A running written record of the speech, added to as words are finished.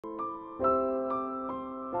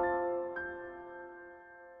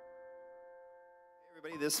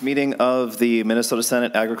This meeting of the Minnesota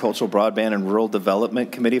Senate Agricultural, Broadband, and Rural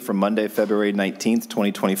Development Committee from Monday, February 19th,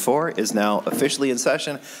 2024 is now officially in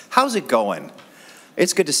session. How's it going?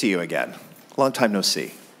 It's good to see you again. Long time no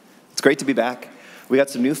see. It's great to be back. We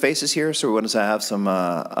got some new faces here, so we wanted to have some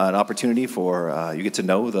an opportunity for you get to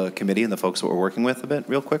know the committee and the folks that we're working with a bit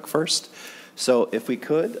real quick first. So if we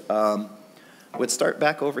could, we'd start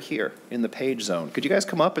back over here in the page zone. Could you guys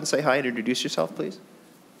come up and say hi and introduce yourself, please?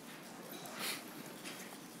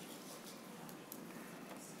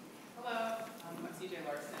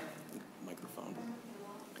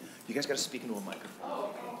 You guys got to speak into a microphone.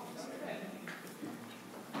 Oh,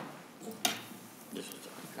 okay.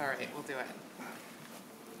 All right, we'll do it.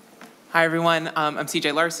 Hi, everyone. I'm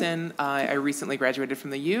CJ Larson. I recently graduated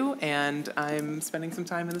from the U, and I'm spending some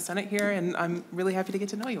time in the Senate here, and I'm really happy to get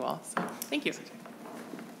to know you all. So, thank you.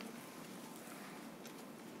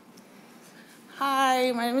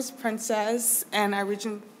 Hi, my name is Princess, and I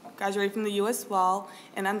recently graduated from the U as well,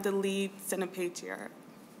 and I'm the lead Senate page here.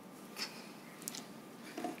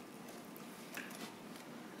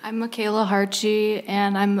 I'm Michaela Harchi,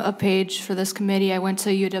 and I'm a page for this committee. I went to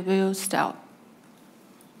UW Stout.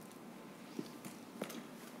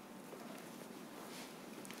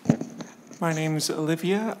 My name's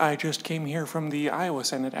Olivia. I just came here from the Iowa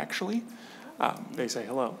Senate, actually. They say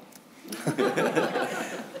hello.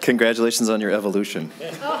 Congratulations on your evolution.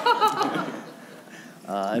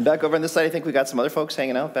 And back over on this side, I think we got some other folks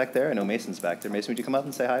hanging out back there. I know Mason's back there. Mason, would you come up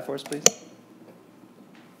and say hi for us, please?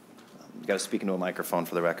 You got to speak into a microphone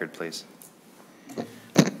for the record, please.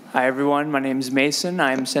 Hi, everyone. My name is Mason.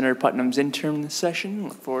 I'm Senator Putnam's intern this session.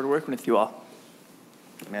 Look forward to working with you all.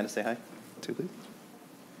 Amanda, say hi, too, please.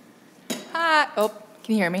 Hi. Oh,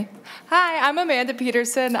 can you hear me? Hi, I'm Amanda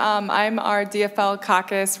Peterson. I'm our DFL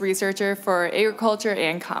caucus researcher for agriculture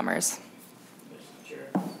and commerce.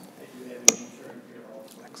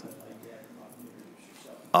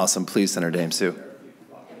 Awesome. Please, Senator Dame Sue.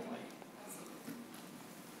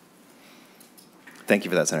 Thank you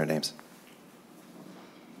for that, Senator Dames.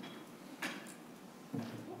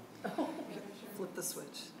 Flip the switch.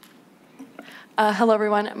 Hello,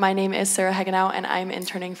 everyone. My name is Sarah Hagenow, and I'm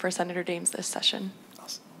interning for Senator Dames this session.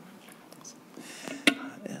 Awesome.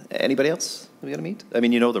 Anybody else we got to meet? I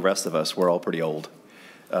mean, you know the rest of us. We're all pretty old.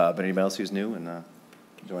 But anybody else who's new and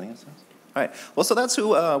joining us? All right. Well, so that's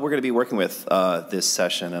who we're going to be working with this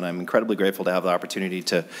session, and I'm incredibly grateful to have the opportunity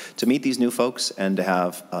to meet these new folks and to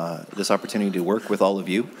have this opportunity to work with all of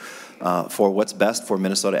you for what's best for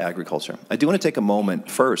Minnesota agriculture. I do want to take a moment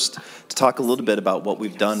first to talk a little bit about what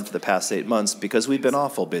we've done for the past 8 months because we've been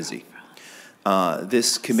awful busy.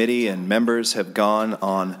 This committee and members have gone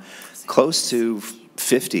on close to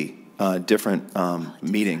 50 different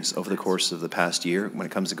meetings over the course of the past year when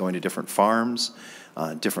it comes to going to different farms,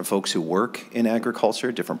 different folks who work in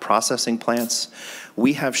agriculture, different processing plants.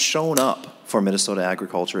 We have shown up for Minnesota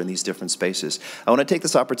agriculture in these different spaces. I want to take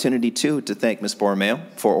this opportunity, too, to thank Ms. Borromeo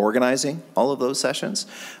for organizing all of those sessions,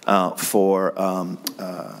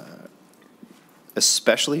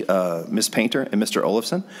 especially Ms. Painter and Mr.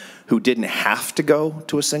 Olafson, who didn't have to go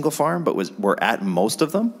to a single farm, but were at most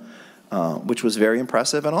of them, which was very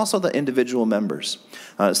impressive, and also the individual members.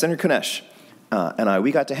 Senator Kunesh and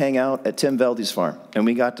we got to hang out at Tim Velde's farm, and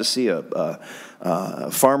we got to see a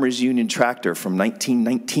Farmers Union tractor from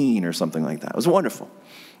 1919 or something like that. It was wonderful.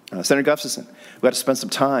 Senator Gustafson, we got to spend some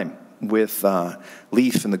time with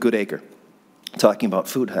Leaf and the Good Acre, talking about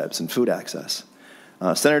food hubs and food access.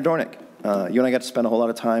 Senator Dornick, you and I got to spend a whole lot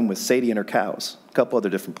of time with Sadie and her cows, a couple other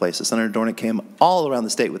different places. Senator Dornick came all around the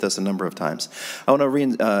state with us a number of times. I want to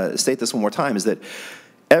reinstate this one more time, is that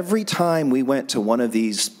every time we went to one of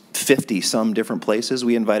these 50-some different places,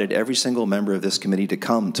 we invited every single member of this committee to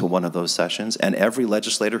come to one of those sessions and every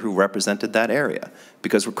legislator who represented that area,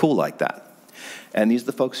 because we're cool like that. And these are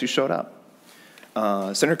the folks who showed up.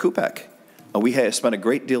 Senator Kupek, we have spent a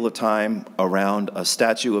great deal of time around a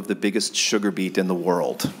statue of the biggest sugar beet in the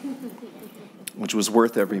world, which was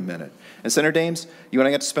worth every minute. And Senator Dames, you and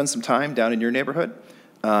I got to spend some time down in your neighborhood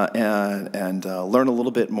and learn a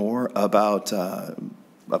little bit more about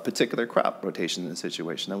a particular crop rotation in the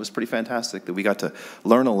situation. That was pretty fantastic that we got to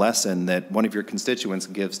learn a lesson that one of your constituents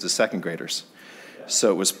gives to second graders.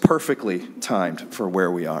 So it was perfectly timed for where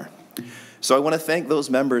we are. So I want to thank those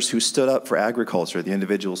members who stood up for agriculture, the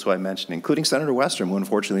individuals who I mentioned, including Senator Westrom, who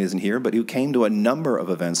unfortunately isn't here, but who came to a number of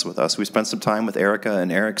events with us. We spent some time with Erica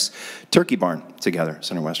and Eric's turkey barn together,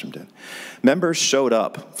 Senator Westrom did. Members showed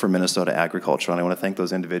up for Minnesota agriculture, and I want to thank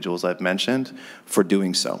those individuals I've mentioned for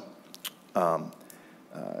doing so.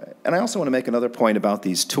 And I also want to make another point about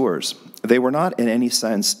these tours. They were not in any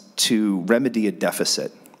sense to remedy a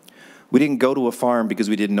deficit. We didn't go to a farm because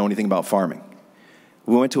we didn't know anything about farming.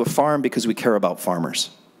 We went to a farm because we care about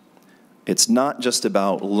farmers. It's not just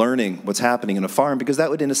about learning what's happening in a farm, because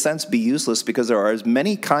that would, in a sense, be useless, because there are as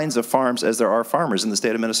many kinds of farms as there are farmers in the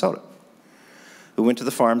state of Minnesota. We went to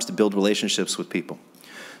the farms to build relationships with people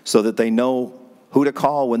so that they know who to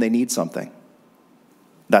call when they need something.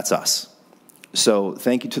 That's us. So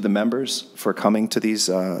thank you to the members for coming to these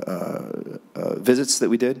visits that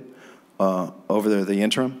we did over the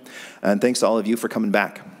interim. And thanks to all of you for coming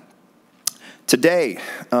back. Today,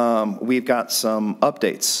 we've got some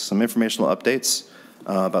updates, some informational updates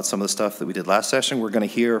about some of the stuff that we did last session. We're going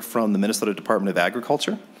to hear from the Minnesota Department of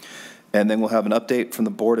Agriculture, and then we'll have an update from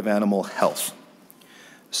the Board of Animal Health.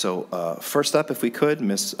 So first up, if we could,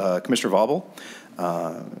 Commissioner Vaubel,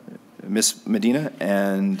 Ms. Medina,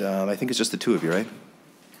 and I think it's just the two of you, right?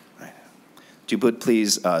 All right. If you would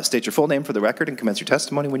please state your full name for the record and commence your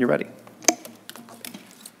testimony when you're ready.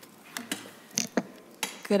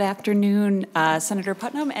 Good afternoon, Senator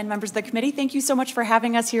Putnam and members of the committee. Thank you so much for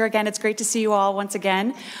having us here again. It's great to see you all once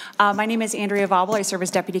again. My name is Andrea Vaubel. I serve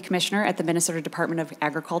as Deputy Commissioner at the Minnesota Department of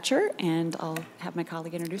Agriculture, and I'll have my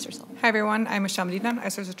colleague introduce herself. Hi, everyone. I'm Michelle Medina. I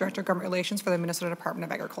serve as Director of Government Relations for the Minnesota Department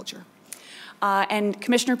of Agriculture. And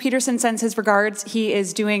Commissioner Peterson sends his regards. He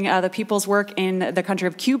is doing the people's work in the country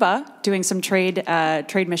of Cuba, doing some trade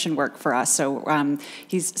mission work for us. So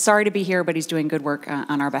he's sorry to be here, but he's doing good work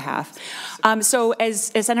on our behalf. So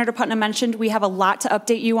as Senator Putnam mentioned, we have a lot to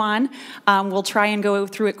update you on. We'll try and go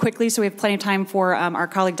through it quickly so we have plenty of time for our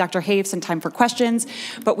colleague Dr. Haves and time for questions.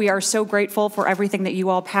 But we are so grateful for everything that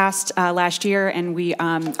you all passed last year, and we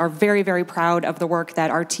are very, very proud of the work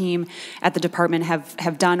that our team at the department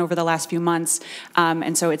have done over the last few months.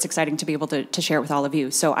 And so it's exciting to be able to share it with all of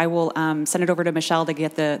you. So I will send it over to Michelle to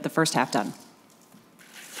get the first half done.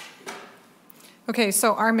 Okay,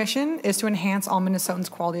 so our mission is to enhance all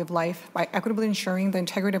Minnesotans' quality of life by equitably ensuring the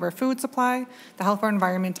integrity of our food supply, the health of our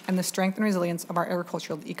environment, and the strength and resilience of our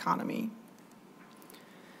agricultural economy.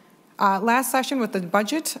 Last session with the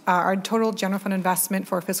budget, our total general fund investment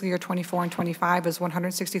for fiscal year 24 and 25 is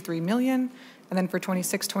 $163 million, and then for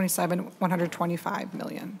 26-27, $125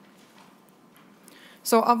 million.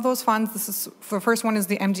 So of those funds, the first one is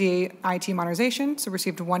the MDA IT modernization. So we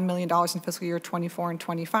received $1 million in fiscal year 24 and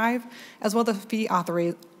 25, as well as the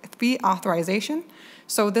fee authorization.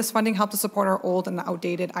 So this funding helped to support our old and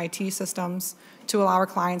outdated IT systems to allow our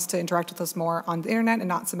clients to interact with us more on the internet and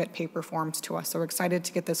not submit paper forms to us. So we're excited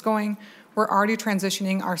to get this going. We're already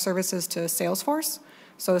transitioning our services to Salesforce.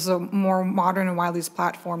 So this is a more modern and widely used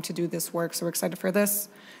platform to do this work. So we're excited for this.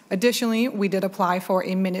 Additionally, we did apply for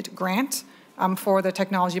a minute grant for the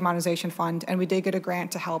Technology Modernization Fund, and we did get a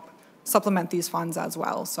grant to help supplement these funds as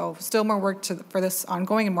well. So still more work for this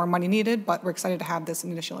ongoing and more money needed, but we're excited to have this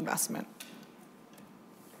initial investment.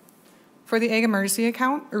 For the Ag Emergency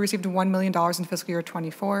Account, we received $1 million in fiscal year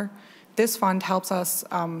 24. This fund helps us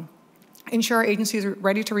ensure our agencies are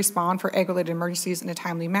ready to respond for ag-related emergencies in a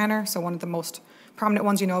timely manner. So one of the most prominent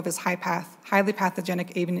ones you know of is highly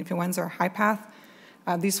pathogenic avian influenza, or HIPATH.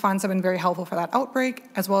 These funds have been very helpful for that outbreak,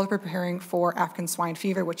 as well as preparing for African swine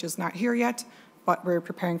fever, which is not here yet, but we're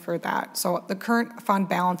preparing for that. So the current fund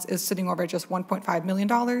balance is sitting over just $1.5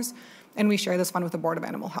 million, and we share this fund with the Board of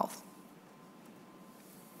Animal Health.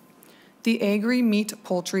 The Agri, Meat,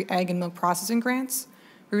 Poultry, Egg, and Milk Processing Grants,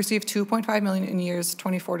 we received $2.5 million in years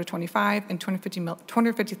 24 to 25 and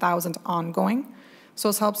 $250,000 ongoing. So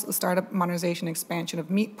this helps the startup, modernization, and expansion of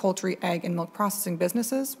meat, poultry, egg, and milk processing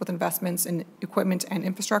businesses with investments in equipment and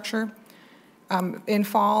infrastructure. In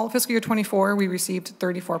fall, fiscal year 24, we received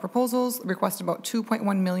 34 proposals, requested about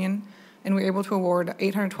 $2.1 million, and we were able to award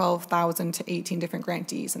 $812,000 to 18 different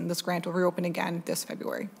grantees, and this grant will reopen again this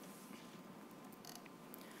February.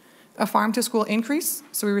 A farm-to-school increase,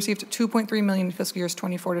 so we received $2.3 million in fiscal years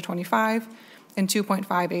 24 to 25, and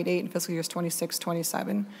 $2.588 in fiscal years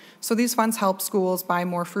 26-27. So these funds help schools buy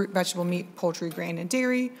more fruit, vegetable, meat, poultry, grain, and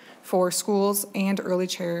dairy for schools and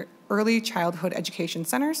early childhood education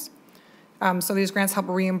centers. So these grants help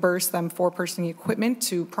reimburse them for purchasing equipment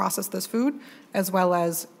to process this food, as well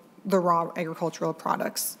as the raw agricultural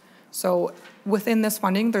products. So within this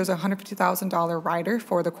funding, there's a $150,000 rider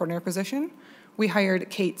for the coordinator position. We hired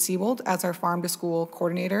Kate Seawold as our farm-to-school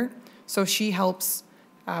coordinator. So she helps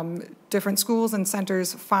different schools and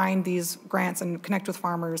centers find these grants and connect with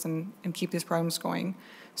farmers and keep these programs going.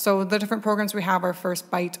 So the different programs we have are First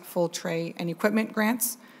Bite, Full Tray, and equipment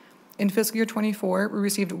grants. In fiscal year 24, we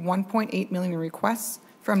received $1.8 million in requests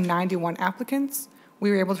from 91 applicants.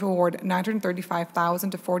 We were able to award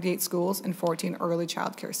 $935,000 to 48 schools and 14 early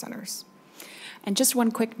child care centers. And just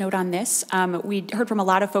one quick note on this. We heard from a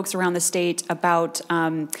lot of folks around the state about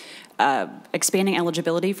expanding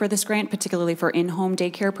eligibility for this grant, particularly for in-home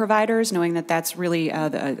daycare providers, knowing that that's really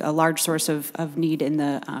a large source of need in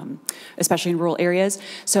the, especially in rural areas.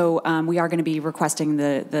 So we are going to be requesting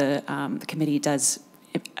the committee does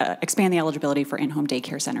expand the eligibility for in-home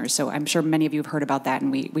daycare centers. So I'm sure many of you have heard about that,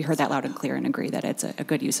 and we heard that loud and clear and agree that it's a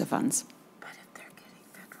good use of funds.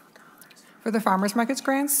 For the farmers markets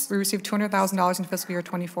grants, we received $200,000 in fiscal year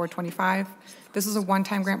 24-25. This is a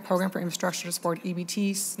one-time grant program for infrastructure to support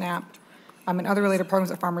EBT, SNAP, and other related programs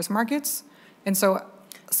at farmers markets. And so,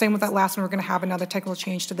 same with that last one, we're going to have another technical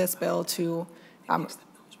change to this bill to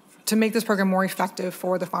make this program more effective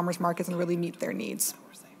for the farmers markets and really meet their needs.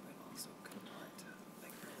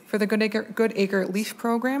 For the Good Acre Leaf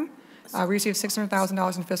Program, we received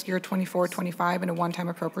 $600,000 in fiscal year 24-25 in a one-time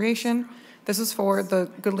appropriation. This is for the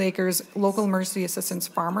Good Acres Local Emergency Assistance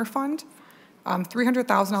Farmer Fund.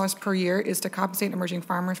 $300,000 per year is to compensate emerging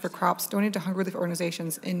farmers for crops donated to hunger relief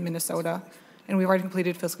organizations in Minnesota, and we've already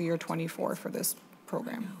completed fiscal year 24 for this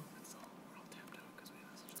program.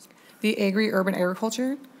 The Agri-Urban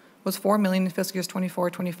Agriculture was $4 million in fiscal years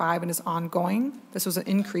 24-25 and is ongoing. This was an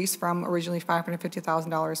increase from originally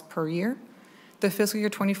 $550,000 per year. The fiscal year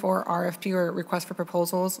 24 RFP, or request for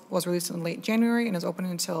proposals, was released in late January and is open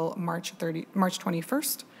until March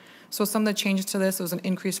 21st. So some of the changes to this was an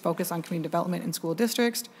increased focus on community development in school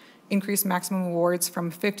districts, increased maximum awards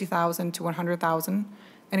from $50,000 to $100,000,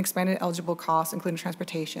 and expanded eligible costs, including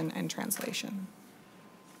transportation and translation.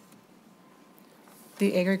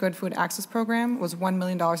 The Agri-Good Food Access Program was $1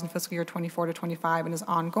 million in fiscal year 24-25 and is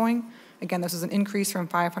ongoing. Again, this is an increase from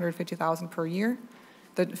 $550,000 per year.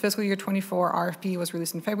 The fiscal year 24 RFP was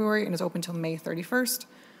released in February and is open until May 31st.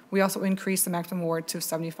 We also increased the maximum award to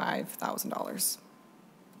 $75,000.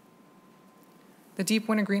 The Deep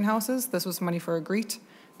Winter Greenhouses, this was money for a GREET.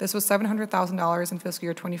 This was $700,000 in fiscal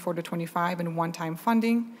year 24-25 in one-time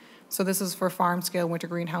funding. So this is for farm-scale winter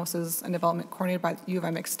greenhouses and development coordinated by U of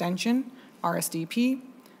M Extension, RSDP,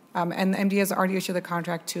 and the MD has already issued the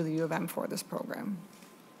contract to the U of M for this program.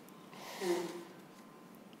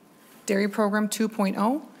 Dairy Program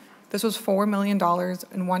 2.0, this was $4 million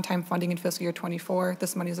in one-time funding in fiscal year 24.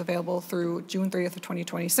 This money is available through June 30th of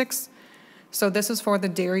 2026. So this is for the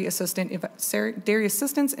Dairy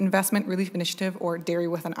Assistance Investment Relief Initiative, or Dairy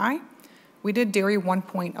with an I. We did Dairy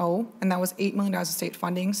 1.0, and that was $8 million of state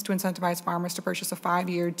fundings to incentivize farmers to purchase a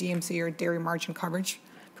 5-year DMC, or dairy margin coverage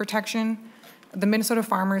protection. The Minnesota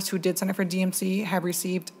farmers who did sign up for DMC have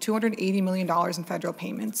received $280 million in federal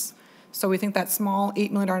payments. So we think that small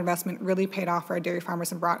 $8 million investment really paid off for our dairy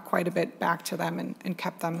farmers and brought quite a bit back to them and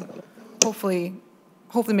kept them hopefully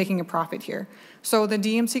making a profit here. So the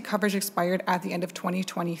DMC coverage expired at the end of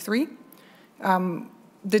 2023. The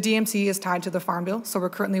DMC is tied to the Farm Bill, so we're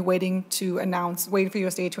currently waiting for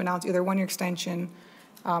USDA to announce either one-year extension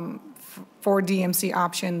for DMC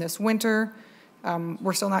option this winter.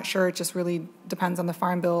 We're still not sure. It just really depends on the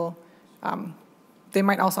Farm Bill. They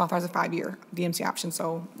might also authorize a 5-year DMC option,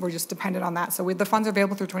 so we're just dependent on that. So the funds are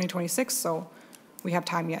available through 2026, so we have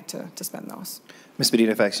time yet to spend those. Ms.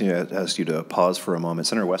 Medina, if I ask you to pause for a moment.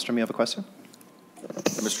 Senator Westrom, you have a question?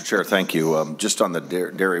 Mr. Chair, thank you. Just on the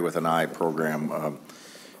Dairy with an I program,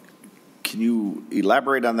 can you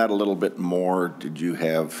elaborate on that a little bit more? Did you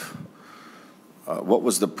have, what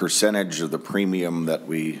was the percentage of the premium that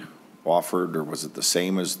we offered, or was it the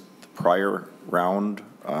same as the prior round?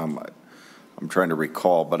 I'm trying to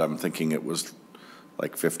recall, but I'm thinking it was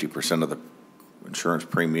like 50% of the insurance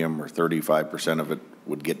premium, or 35% of it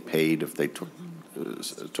would get paid if they took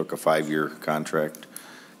a 5-year contract.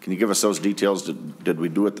 Can you give us those details? Did we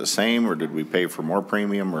do it the same, or did we pay for more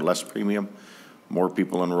premium or less premium? More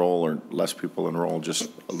people enroll or less people enroll?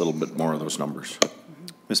 Just a little bit more of those numbers.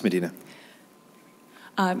 Ms. Medina.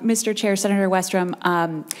 Mr. Chair, Senator Westrom,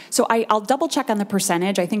 so I'll double check on the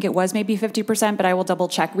percentage. I think it was maybe 50%, but I will double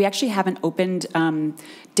check. We actually haven't opened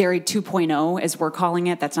Dairy 2.0, as we're calling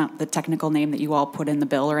it. That's not the technical name that you all put in the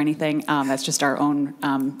bill or anything. That's just our own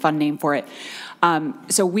fun name for it.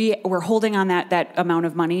 So we're holding on that amount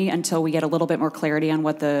of money until we get a little bit more clarity on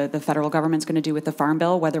what the federal government's going to do with the Farm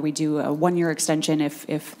Bill, whether we do a 1-year extension if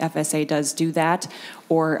FSA does do that,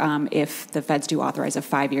 or if the feds do authorize a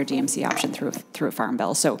 5-year DMC option through a Farm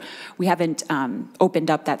Bill. So we haven't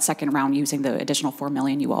opened up that second round using the additional $4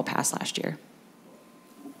 million you all passed last year.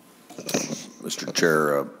 Mr.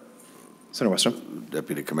 Chair, Senator Westrom,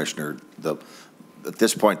 Deputy Commissioner, at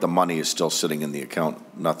this point the money is still sitting in the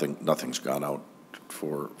account. Nothing's gone out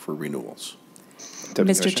for renewals.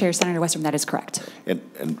 Mr. Chair, Senator Westrom, that is correct.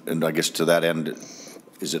 And I guess to that end,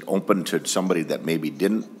 is it open to somebody that maybe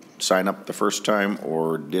didn't sign up the first time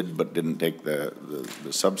or did but didn't take the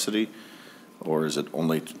subsidy? Or is it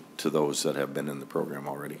only to those that have been in the program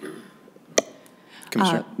already?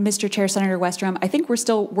 Mr. Chair, Senator Westrom, I think we're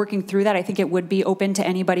still working through that. I think it would be open to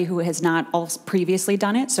anybody who has not previously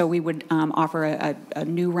done it, so we would offer a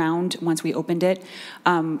new round once we opened it.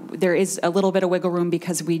 There is a little bit of wiggle room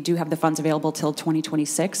because we do have the funds available till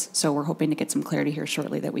 2026, so we're hoping to get some clarity here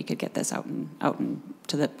shortly that we could get this out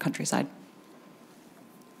to the countryside.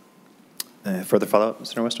 Further follow-up,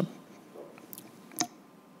 Senator Westrom?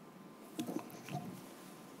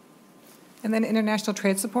 And then international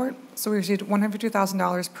trade support. So we received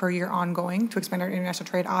 $150,000 per year ongoing to expand our international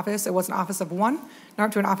trade office. It was an office of one, now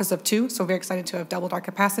up to an office of two, so very excited to have doubled our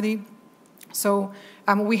capacity. So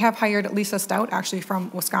we have hired Lisa Stout, actually from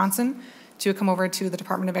Wisconsin, to come over to the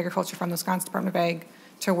Department of Agriculture from the Wisconsin Department of Ag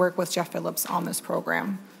to work with Jeff Phillips on this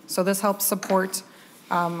program. So this helps support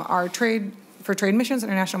our trade missions,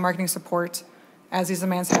 international marketing support, as these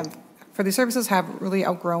demands for these services have really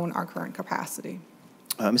outgrown our current capacity.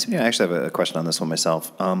 Ms. Meany, I actually have a question on this one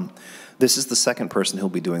myself. This is the second person who'll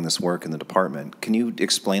be doing this work in the department. Can you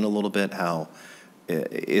explain a little bit how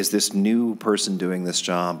is this new person doing this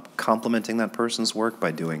job complementing that person's work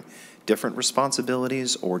by doing different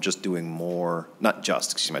responsibilities or just doing more, not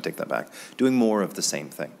just, excuse me, I take that back, doing more of the same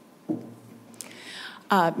thing?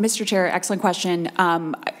 Mr. Chair, excellent question.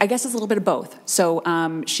 I guess it's a little bit of both. So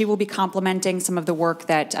she will be complementing some of the work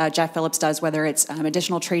that Jeff Phillips does, whether it's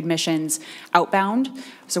additional trade missions outbound,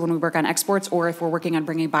 so when we work on exports, or if we're working on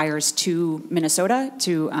bringing buyers to Minnesota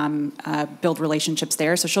to build relationships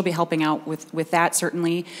there. So she'll be helping out with that,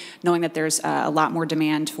 certainly, knowing that there's a lot more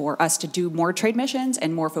demand for us to do more trade missions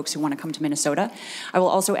and more folks who want to come to Minnesota. I will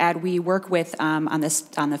also add we work with, on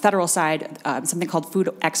the federal side, something called Food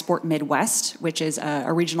Export Midwest, which is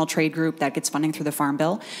a regional trade group that gets funding through the Farm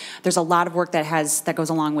Bill. There's a lot of work that goes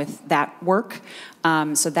along with that work.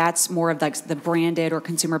 So that's more of like the branded or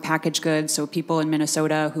consumer packaged goods. So people in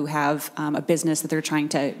Minnesota who have a business that they're trying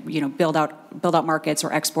to build out markets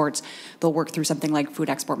or exports, they'll work through something like Food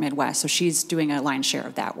Export Midwest. So she's doing a lion's share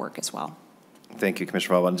of that work as well. Thank you,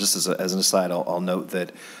 Commissioner Falwell. And just as an aside, I'll note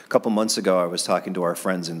that a couple months ago I was talking to our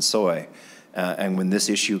friends in soy, and when this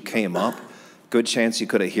issue came up, good chance you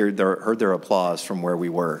could have heard their applause from where we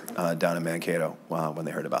were down in Mankato when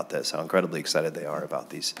they heard about this, how incredibly excited they are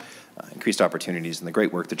about these increased opportunities and the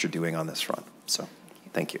great work that you're doing on this front. So,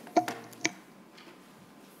 thank you.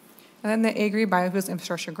 And then the Agri Biofuels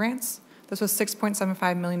Infrastructure Grants. This was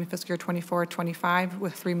 $6.75 million in fiscal year 24-25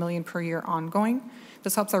 with $3 million per year ongoing.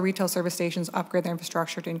 This helps our retail service stations upgrade their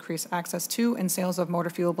infrastructure to increase access to and sales of motor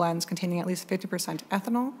fuel blends containing at least 50%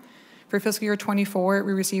 ethanol. For fiscal year 24,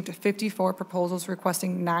 we received 54 proposals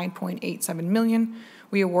requesting $9.87 million.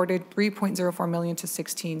 We awarded $3.04 million to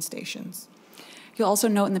 16 stations. You'll also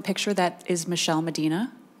note in the picture that is Michelle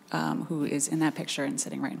Medina, who is in that picture and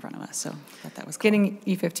sitting right in front of us. So I thought that was cool. Getting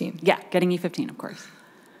E15. Yeah, getting E15, of course.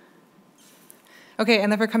 Okay,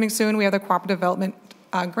 and then for coming soon, we have the cooperative development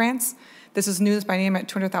grants. This is new by name at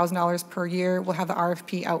 $200,000 per year. We'll have the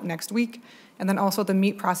RFP out next week. And then also the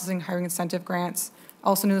meat processing hiring incentive grants,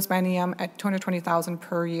 also new by name at $220,000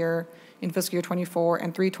 per year in fiscal year 24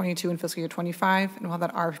 and $322,000 in fiscal year 25, and we'll have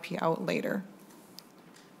that RFP out later.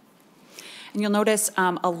 And you'll notice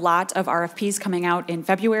a lot of RFPs coming out in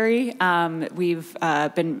February. We've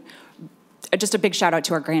been, just a big shout out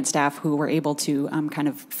to our grant staff who were able to kind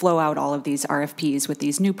of flow out all of these RFPs with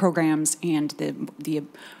these new programs and the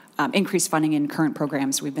increased funding in current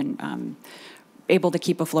programs. We've been able to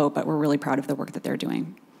keep afloat, but we're really proud of the work that they're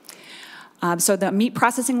doing. So the meat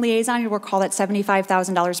processing liaison, you'll recall that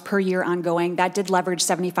 $75,000 per year ongoing. That did leverage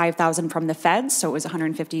 $75,000 from the feds, so it was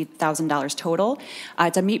 $150,000 total.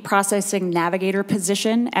 It's a meat processing navigator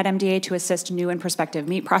position at MDA to assist new and prospective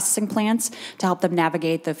meat processing plants to help them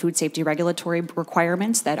navigate the food safety regulatory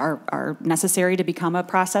requirements that are necessary to become a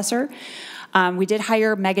processor. We did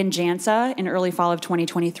hire Megan Jansa in early fall of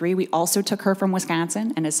 2023. We also took her from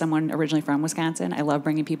Wisconsin, and as someone originally from Wisconsin, I love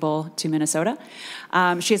bringing people to Minnesota.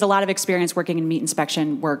 She has a lot of experience working in meat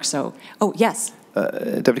inspection work, so, oh, yes.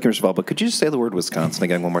 Deputy Commissioner Falwell, could you just say the word Wisconsin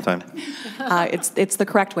again one more time? It's the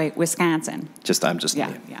correct way, Wisconsin. I'm just, yeah.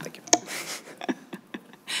 Thank you.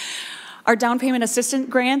 Our down payment assistance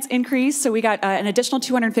grants increased, so we got an additional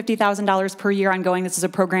 $250,000 per year ongoing. This is a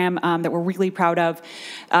program that we're really proud of.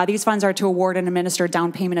 These funds are to award and administer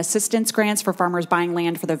down payment assistance grants for farmers buying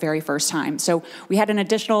land for the very first time. So we had an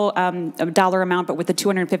additional dollar amount, but with the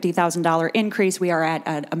 $250,000 increase, we are at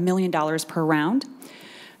 $1 million per round.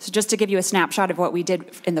 So just to give you a snapshot of what we did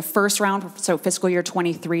in the first round, so fiscal year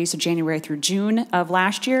 23, so January through June of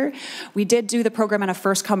last year, we did do the program on a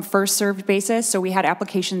first-come, first-served basis. So we had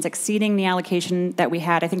applications exceeding the allocation that we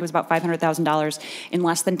had. I think it was about $500,000 in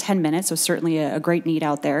less than 10 minutes, so certainly a great need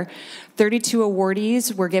out there. 32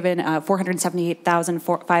 awardees were given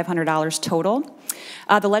 $478,500 total.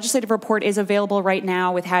 The legislative report is available right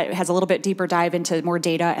now. It has a little bit deeper dive into more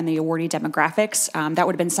data and the awardee demographics. That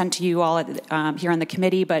would have been sent to you all here on the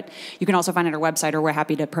committee, but you can also find it on our website, or we're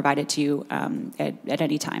happy to provide it to you at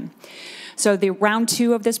any time. So the round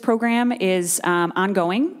 2 of this program is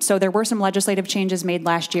ongoing. So there were some legislative changes made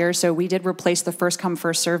last year. So we did replace the first-come,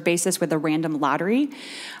 first-served basis with a random lottery.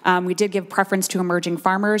 We did give preference to emerging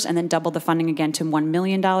farmers and then doubled the funding again to $1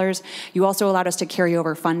 million. You also allowed us to carry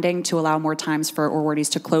over funding to allow more times for awardees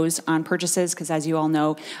to close on purchases, because as you all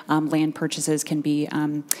know, land purchases can be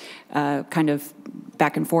kind of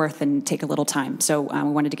back and forth and take a little time. So we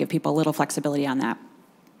wanted to give people a little flexibility on that.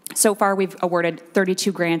 So far, we've awarded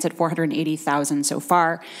 32 grants at $480,000 so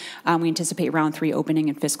far. We anticipate round 3 opening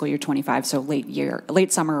in fiscal year 25, so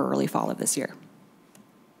late summer or early fall of this year.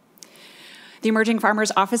 The Emerging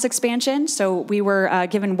Farmers Office expansion. So we were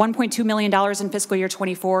given $1.2 million in fiscal year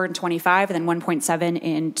 24 and 25, and then $1.7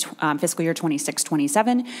 in fiscal year 26,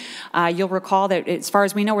 27. You'll recall that as far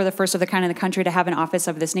as we know, we're the first of the kind in the country to have an office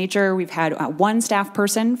of this nature. We've had one staff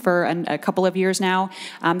person for a couple of years now.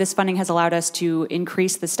 This funding has allowed us to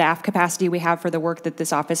increase the staff capacity we have for the work that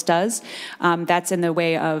this office does. That's in the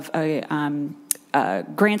way of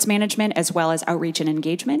grants management as well as outreach and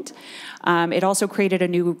engagement. It also created a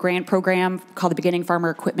new grant program called the Beginning Farmer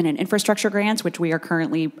Equipment and Infrastructure Grants, which we are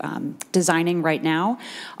currently designing right now,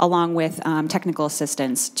 along with technical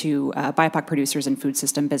assistance to BIPOC producers and food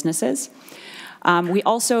system businesses. There's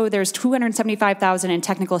 $275,000 in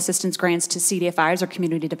technical assistance grants to CDFIs, or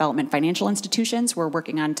Community Development Financial Institutions. We're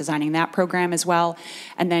working on designing that program as well.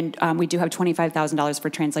 And then we do have $25,000 for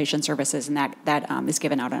translation services, and that is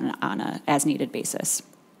given out on a as-needed basis.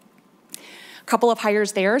 A couple of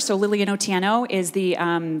hires there. So Lillian Otieno is the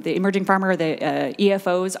Emerging Farmer, the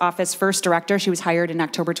EFO's office first director. She was hired in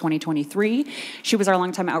October 2023. She was our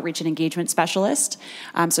longtime outreach and engagement specialist,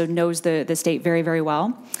 so knows the state very, very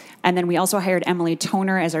well. And then we also hired Emily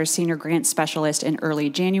Toner as our senior grant specialist in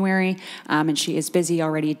early January, and she is busy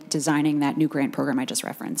already designing that new grant program I just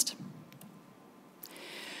referenced.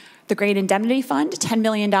 The Grain Indemnity Fund, $10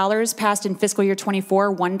 million passed in fiscal year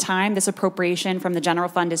 24 one time. This appropriation from the general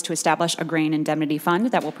fund is to establish a grain indemnity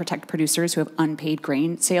fund that will protect producers who have unpaid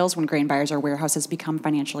grain sales when grain buyers or warehouses become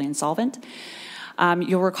financially insolvent.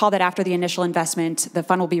 You'll recall that after the initial investment, the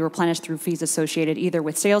fund will be replenished through fees associated either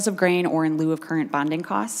with sales of grain or in lieu of current bonding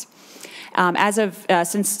costs.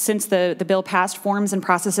 Since the bill passed, forms and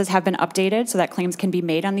processes have been updated so that claims can be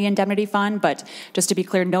made on the indemnity fund, but just to be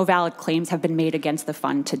clear, no valid claims have been made against the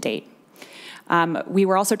fund to date. We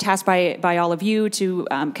were also tasked by all of you to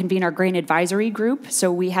convene our grain advisory group. So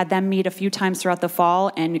we had them meet a few times throughout the fall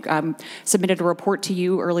and submitted a report to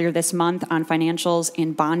you earlier this month on financials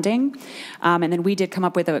and bonding. And then we did come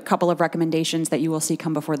up with a couple of recommendations that you will see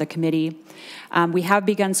come before the committee. We have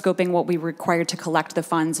begun scoping what we require to collect the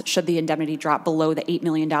funds should the indemnity drop below the $8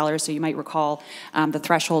 million. So you might recall the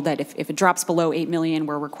threshold that if it drops below $8 million,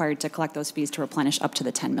 we're required to collect those fees to replenish up to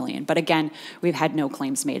the $10 million. But again, we've had no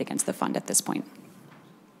claims made against the fund at this point.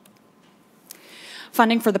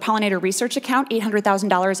 Funding for the pollinator research account,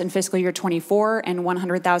 $800,000 in fiscal year 24 and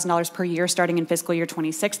 $100,000 per year starting in fiscal year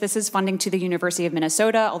 26. This is funding to the University of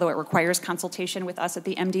Minnesota, although it requires consultation with us at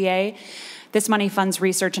the MDA. This money funds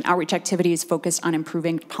research and outreach activities focused on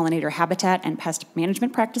improving pollinator habitat and pest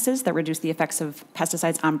management practices that reduce the effects of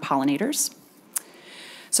pesticides on pollinators.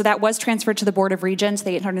 So that was transferred to the Board of Regents,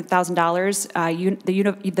 the $800,000.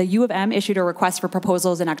 The U of M issued a request for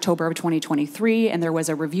proposals in October of 2023, and there was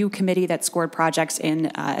a review committee that scored projects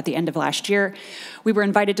at the end of last year. We were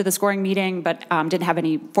invited to the scoring meeting, but didn't have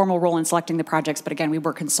any formal role in selecting the projects. But again, we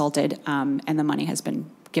were consulted, and the money has been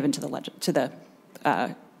given to the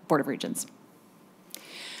Board of Regents.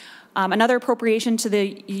 Another appropriation to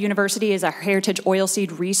the university is a heritage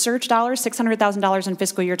oilseed research dollars, $600,000 in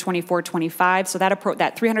fiscal year 24-25. So that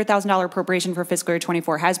 $300,000 appropriation for fiscal year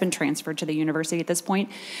 24 has been transferred to the university at this point.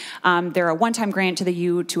 They're a one-time grant to the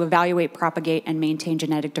U to evaluate, propagate, and maintain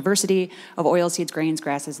genetic diversity of oilseeds, grains,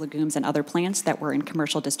 grasses, legumes, and other plants that were in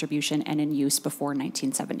commercial distribution and in use before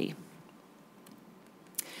 1970.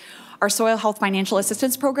 Our Soil Health Financial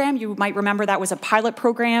Assistance Program, you might remember that was a pilot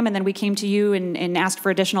program, and then we came to you and asked for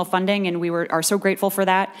additional funding, and we are so grateful for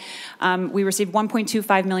that. We received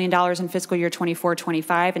 $1.25 million in fiscal year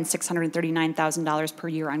 24-25 and $639,000 per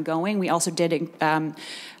year ongoing. We also did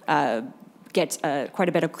get quite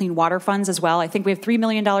a bit of clean water funds as well. I think we have $3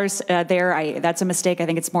 million there. That's a mistake. I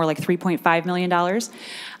think it's more like $3.5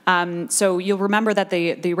 million. So you'll remember that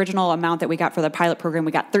the original amount that we got for the pilot program,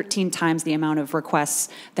 we got 13 times the amount of requests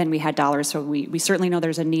than we had dollars. So we certainly know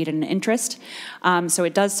there's a need and an interest. So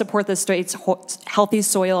it does support the state's healthy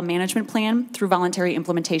soil management plan through voluntary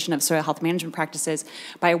implementation of soil health management practices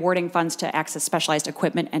by awarding funds to access specialized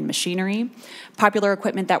equipment and machinery. Popular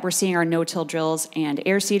equipment that we're seeing are no-till drills and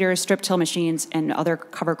air seeders, strip-till machines, and other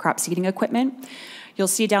cover crop seeding equipment. You'll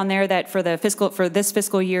see down there that for this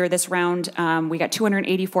fiscal year, this round, we got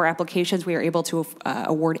 284 applications. We were able to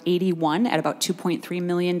award 81 at about $2.3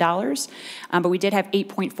 million, but we did have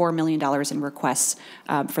 $8.4 million in requests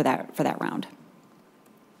for that round.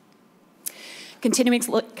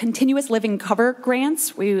 Continuous living cover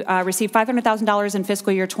grants. We received $500,000 in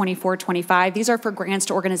fiscal year 24-25. These are for grants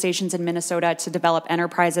to organizations in Minnesota to develop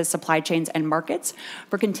enterprises, supply chains, and markets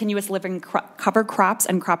for continuous living cover crops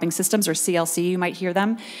and cropping systems, or CLC, you might hear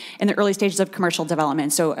them, in the early stages of commercial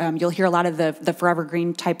development. So you'll hear a lot of the forever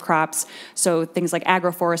green type crops, so things like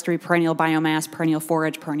agroforestry, perennial biomass, perennial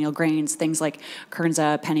forage, perennial grains, things like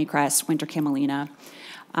kernza, pennycress, winter camelina.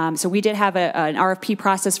 So we did have an RFP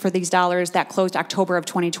process for these dollars that closed October of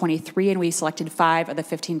 2023, and we selected 5 of the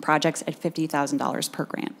 15 projects at $50,000 per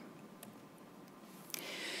grant.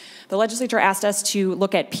 The legislature asked us to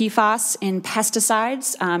look at PFAS in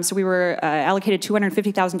pesticides. So we were allocated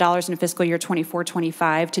 $250,000 in fiscal year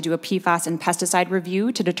 24-25 to do a PFAS and pesticide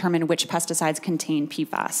review to determine which pesticides contain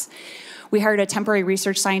PFAS. We hired a temporary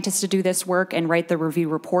research scientist to do this work and write the review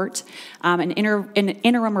report. An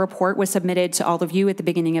interim report was submitted to all of you at the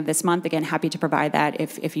beginning of this month. Again, happy to provide that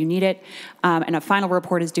if you need it. And a final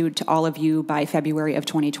report is due to all of you by February of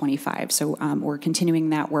 2025. So we're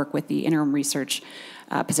continuing that work with the interim research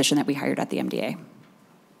position that we hired at the MDA.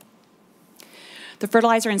 The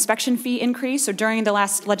fertilizer inspection fee increase. So during the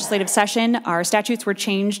last legislative session, our statutes were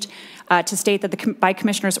changed to state that by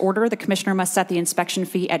commissioner's order, the commissioner must set the inspection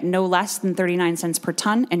fee at no less than 39 cents per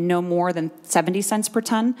ton and no more than 70 cents per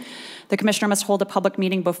ton. The commissioner must hold a public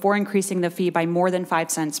meeting before increasing the fee by more than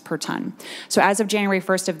 5 cents per ton. So as of January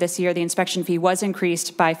 1st of this year, the inspection fee was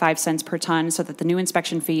increased by 5 cents per ton, so that the new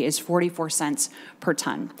inspection fee is 44 cents per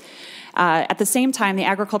ton. At the same time, the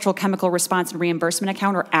Agricultural Chemical Response and Reimbursement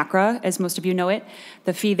Account, or ACRA, as most of you know it,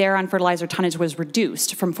 the fee there on fertilizer tonnage was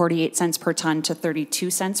reduced from 48 cents per ton to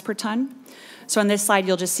 32 cents per ton. So on this slide,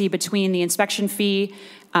 you'll just see between the inspection fee,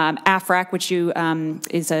 AFRAC, which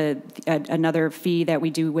is another fee that we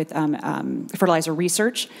do with fertilizer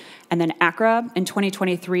research, and then ACRA. In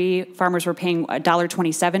 2023, farmers were paying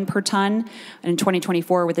 $1.27 per ton, and in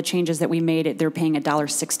 2024, with the changes that we made, they're paying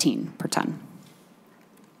 $1.16 per ton.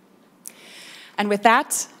 And with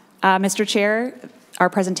that, Mr. Chair, our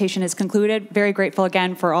presentation is concluded. Very grateful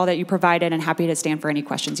again for all that you provided and happy to stand for any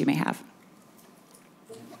questions you may have.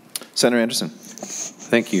 Senator Anderson.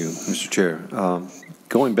 Thank you, Mr. Chair.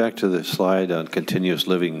 Going back to the slide on continuous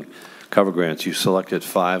living cover grants, you selected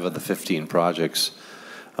 5 of the 15 projects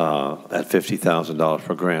at $50,000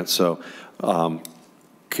 per grant. So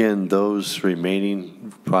can those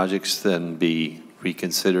remaining projects then be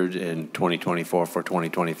reconsidered in 2024 for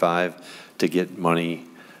 2025 to get money?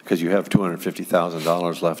 Because you have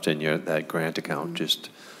 $250,000 left in that grant account. Just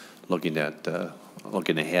looking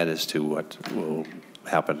ahead as to what will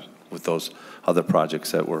happen with those other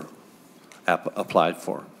projects that were applied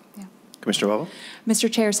for. Yeah. Commissioner Wavell?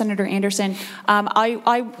 Mr. Chair, Senator Anderson,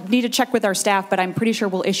 I need to check with our staff, but I'm pretty sure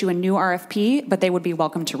we'll issue a new RFP, but they would be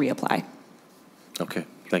welcome to reapply. Okay,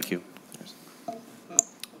 thank you.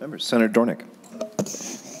 Members, Senator Dornick.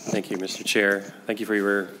 Thank you, Mr. Chair. Thank you for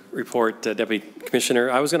your report, Deputy Commissioner.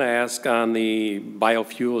 I was going to ask on the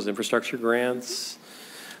biofuels infrastructure grants.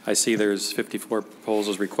 I see there's 54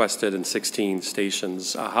 proposals requested and 16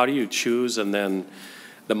 stations. How do you choose, and then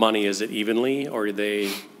the money, is it evenly, or do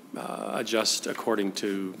they adjust according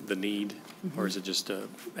to the need, or is it just an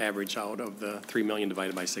average out of the $3 million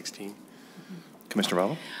divided by 16? Commissioner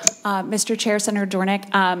Wavell? Mr. Chair, Senator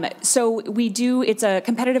Dornick, so it's a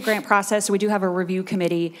competitive grant process, so we do have a review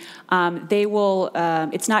committee. They will,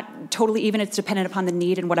 it's not totally even, it's dependent upon the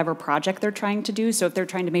need and whatever project they're trying to do. So if they're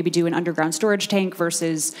trying to maybe do an underground storage tank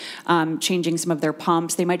versus changing some of their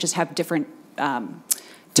pumps, they might just have different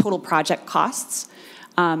total project costs.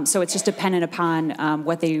 So it's just dependent upon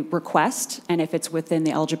what they request and if it's within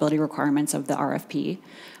the eligibility requirements of the RFP.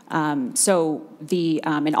 And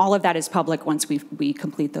all of that is public once we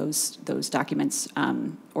complete those documents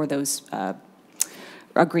or those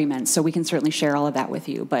agreements. So we can certainly share all of that with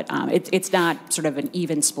you. But it's not sort of an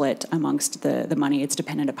even split amongst the money. It's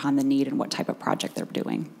dependent upon the need and what type of project they're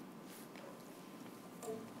doing.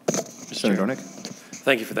 Mr. Senator Dornick.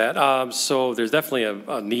 Thank you for that. So there's definitely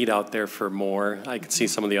a need out there for more. I could see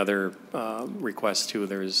some of the other requests too.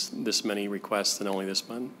 There's this many requests and only this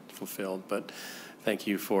one fulfilled. But thank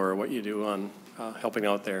you for what you do on helping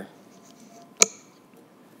out there.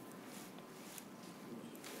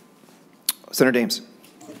 Senator Dames.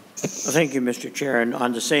 Thank you, Mr. Chair. And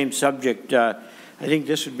on the same subject, I think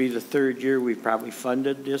this would be the third year we've probably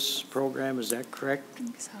funded this program. Is that correct? I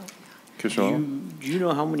think so. Do you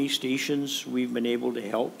know how many stations we've been able to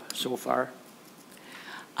help so far?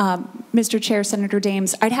 Mr. Chair, Senator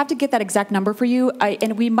Dames, I'd have to get that exact number for you,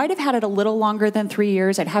 and we might have had it a little longer than 3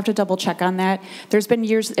 years. I'd have to double check on that. There's been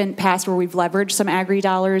years in past where we've leveraged some agri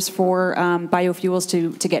dollars for biofuels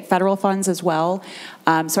to get federal funds as well.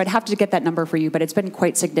 So I'd have to get that number for you, but it's been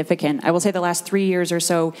quite significant. I will say the last 3 years or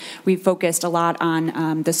so, we've focused a lot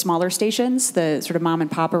on the smaller stations, the sort of mom and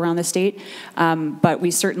pop around the state, but we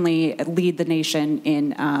certainly lead the nation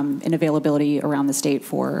in availability around the state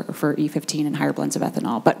for E15 and higher blends of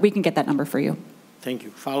ethanol. But we can get that number for you. Thank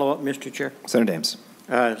you. Follow up, Mr. Chair. Senator Dames.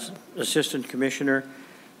 Assistant Commissioner,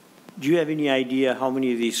 do you have any idea how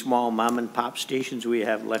many of these small mom and pop stations we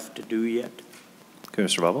have left to do yet? Okay,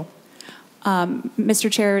 Mr. Bubble. Mr.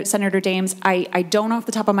 Chair, Senator Dames, I don't know off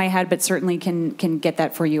the top of my head, but certainly can get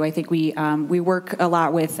that for you. I think we work a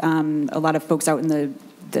lot with a lot of folks out in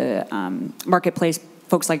the marketplace,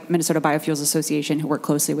 folks like Minnesota Biofuels Association who work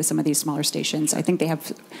closely with some of these smaller stations. I think they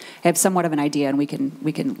have somewhat of an idea, and we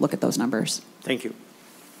can look at those numbers. Thank you.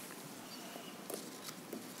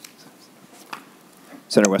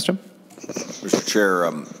 Senator Westrom. Mr. Chair,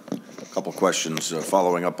 a couple questions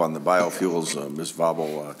following up on the biofuels. Ms.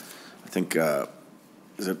 Vobel, I think,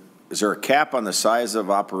 is there a cap on the size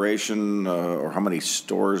of operation or how many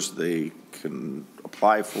stores they can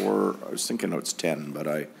apply for? I was thinking it's 10, but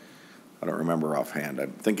I don't remember offhand.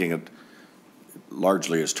 I'm thinking it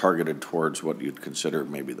largely is targeted towards what you'd consider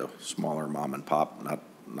maybe the smaller mom and pop,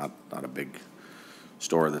 not a big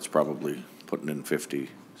store that's probably putting in 50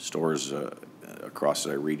 stores across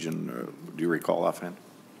a region. Do you recall offhand?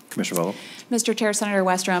 Commissioner Vogel. Mr. Chair, Senator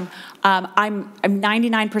Westrom, I'm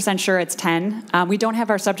 99% sure it's 10. We don't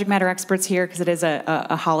have our subject matter experts here because it is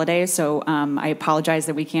a holiday, so I apologize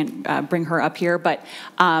that we can't bring her up here, but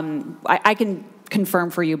I can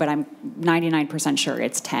confirm for you, but I'm 99% sure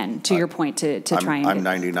it's 10, to your point, to try and... I'm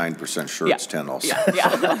 99% sure it's 10 also. Yeah.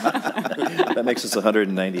 That makes us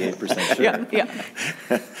 198% sure.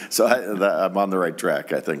 Yeah. So I'm on the right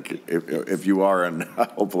track, I think. If you are, and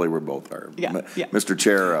hopefully we're both are. Yeah. Mr.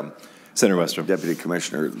 Chair, Senator Westrom. Deputy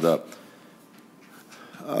Commissioner,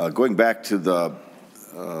 going back to the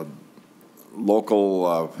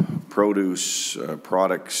local produce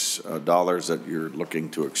products dollars that you're looking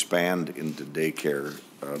to expand into daycare,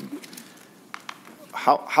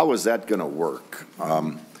 how is that going to work?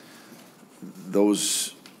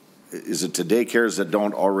 Is it to daycares that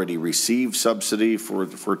don't already receive subsidy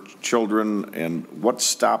for children, and what's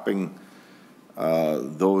stopping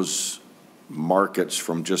those markets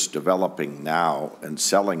from just developing now and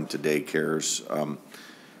selling to daycares?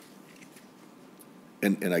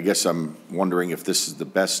 And I guess I'm wondering if this is the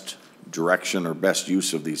best direction or best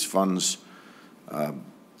use of these funds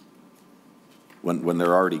when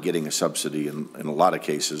they're already getting a subsidy in a lot of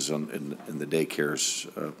cases in the daycares,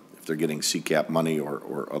 if they're getting CCAP money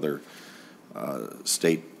or other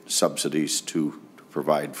state subsidies to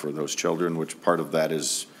provide for those children, which part of that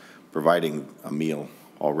is providing a meal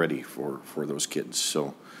already for those kids.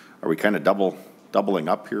 So are we kind of doubling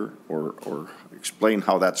up here, or explain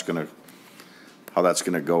how that's going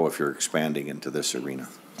to go if you're expanding into this arena?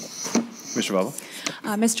 Mr. Bubble.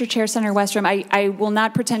 Mr. Chair, Senator Westrom, I will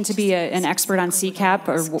not pretend to be an expert on CCAP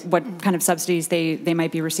or what kind of subsidies they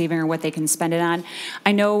might be receiving or what they can spend it on.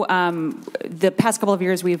 I know the past couple of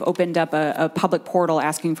years we've opened up a public portal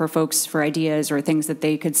asking for folks for ideas or things that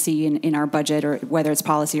they could see in our budget, or whether it's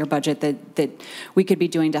policy or budget, that we could be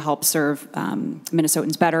doing to help serve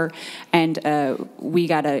Minnesotans better. And we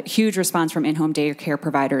got a huge response from in-home daycare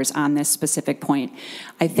providers on this specific point.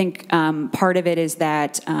 I think part of it is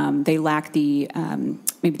that they lack the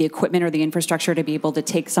maybe the equipment or the infrastructure to be able to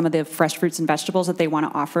take some of the fresh fruits and vegetables that they want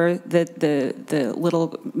to offer the little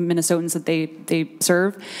Minnesotans that they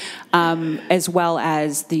serve, as well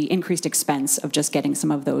as the increased expense of just getting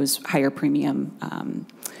some of those higher premium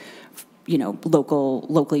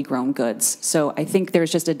locally grown goods. So I think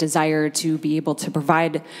there's just a desire to be able to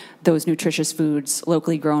provide those nutritious foods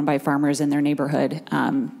locally grown by farmers in their neighborhood,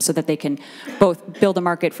 so that they can both build a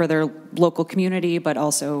market for their local community, but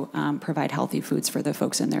also provide healthy foods for the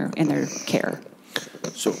folks in their care.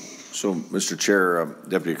 So Mr. Chair,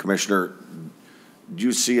 Deputy Commissioner, do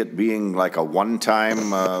you see it being like a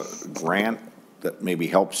one-time grant that maybe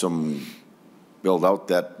helps them build out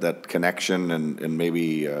that connection and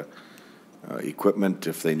maybe equipment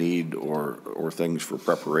if they need or things for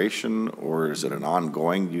preparation? Or is it an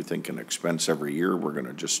ongoing, do you think, an expense every year? We're going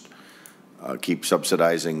to just keep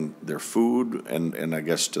subsidizing their food? And I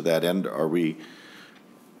guess to that end, are we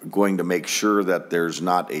going to make sure that there's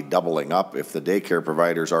not a doubling up? If the daycare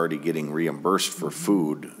provider is already getting reimbursed for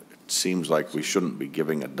food, it seems like we shouldn't be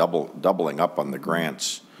giving a doubling up on the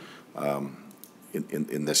grants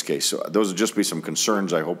in this case. So those would just be some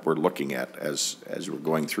concerns I hope we're looking at as we're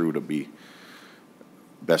going through to be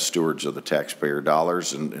best stewards of the taxpayer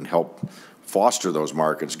dollars and help foster those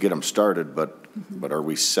markets, get them started, but are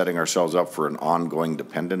we setting ourselves up for an ongoing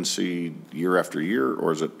dependency year after year,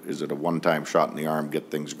 or is it a one-time shot in the arm,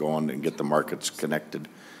 get things going and get the markets connected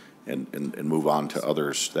and move on to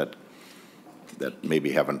others that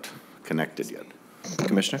maybe haven't connected yet?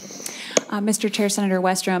 Commissioner? Mr. Chair, Senator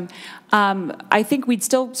Westrom, I think we'd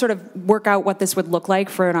still sort of work out what this would look like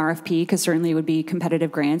for an RFP, because certainly it would be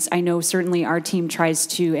competitive grants. I know certainly our team tries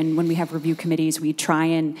to, and when we have review committees, we try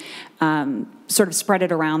and sort of spread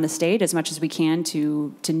it around the state as much as we can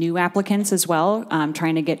to new applicants as well,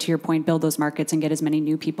 trying to get, to your point, build those markets and get as many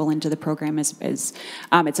new people into the program as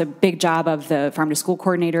it's a big job of the farm to school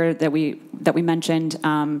coordinator that we mentioned,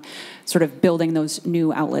 sort of building those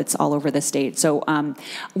new outlets all over the state. So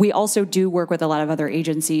we also do work with a lot of other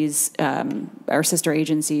agencies, our sister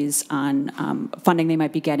agencies, on funding they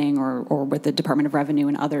might be getting, or with the Department of Revenue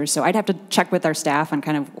and others. So I'd have to check with our staff on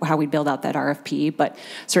kind of how we build out that RFP, but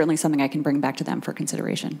certainly something I can bring back to them for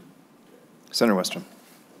consideration. Senator Westrom.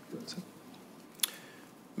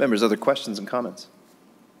 Members, other questions and comments?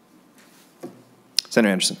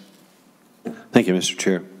 Senator Anderson. Thank you, Mr.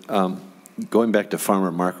 Chair. Going back to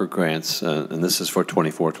farmer market grants, and this is for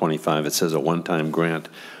 24-25, it says a one-time grant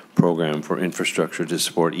program for infrastructure to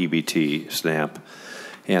support EBT, SNAP.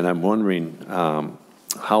 And I'm wondering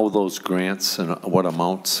how those grants and what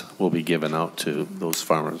amounts will be given out to those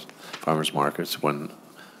farmers markets when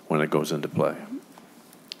it goes into play.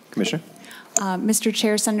 Commissioner? Mr.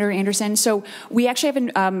 Chair, Senator Anderson, so we actually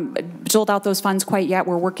haven't doled out those funds quite yet.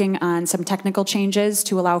 We're working on some technical changes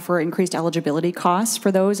to allow for increased eligibility costs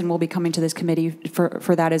for those, and we'll be coming to this committee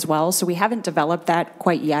for that as well. So we haven't developed that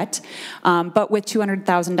quite yet. But with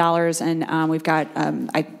 $200,000, and we've got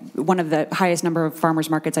one of the highest number of farmers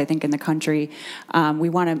markets, I think, in the country, we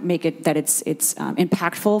want to make it that it's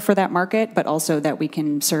impactful for that market, but also that we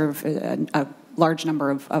can serve a large number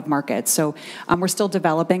of markets. So we're still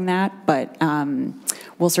developing that, but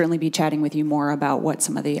we'll certainly be chatting with you more about what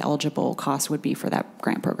some of the eligible costs would be for that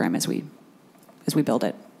grant program as we build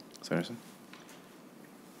it. Senator.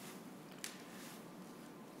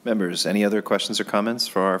 Members, any other questions or comments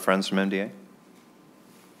for our friends from MDA?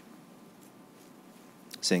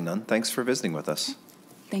 Seeing none, thanks for visiting with us.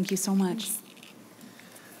 Thank you so much.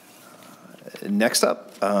 Next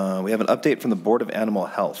up, we have an update from the Board of Animal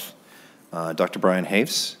Health. Dr. Brian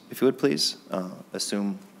Hafes, if you would please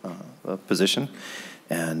assume a position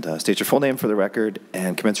and state your full name for the record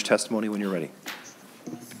and commence your testimony when you're ready.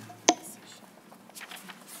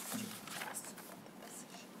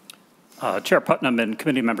 Chair Putnam and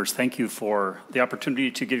committee members, thank you for the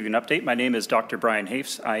opportunity to give you an update. My name is Dr. Brian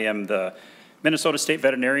Hafes. I am the Minnesota State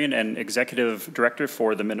Veterinarian and Executive Director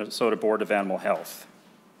for the Minnesota Board of Animal Health.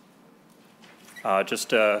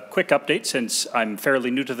 Just a quick update, since I'm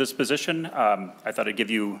fairly new to this position. I thought I'd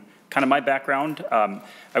give you kind of my background.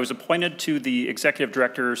 I was appointed to the Executive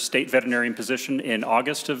Director State Veterinarian position in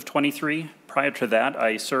August of 23. Prior to that,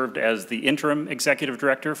 I served as the Interim Executive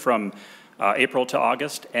Director from April to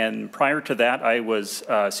August, and prior to that, I was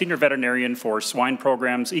Senior Veterinarian for swine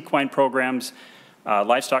programs, equine programs,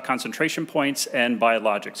 livestock concentration points, and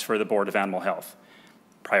biologics for the Board of Animal Health.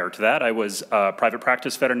 Prior to that, I was a private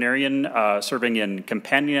practice veterinarian serving in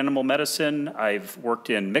companion animal medicine. I've worked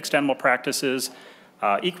in mixed animal practices,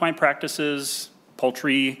 equine practices,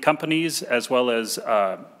 poultry companies, as well as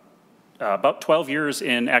about 12 years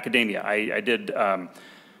in academia. I did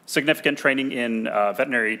significant training in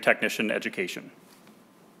veterinary technician education.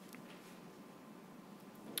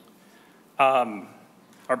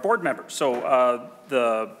 Our board members, so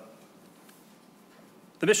the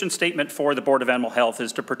mission statement for the Board of Animal Health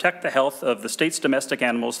is to protect the health of the state's domestic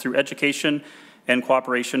animals through education and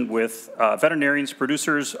cooperation with veterinarians,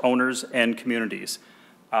 producers, owners, and communities.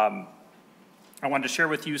 I wanted to share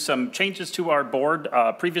with you some changes to our board.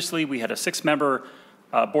 Previously, we had a 6-member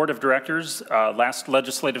board of directors. Last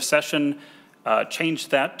legislative session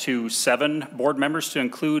changed that to 7 board members to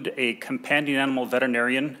include a companion animal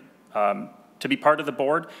veterinarian to be part of the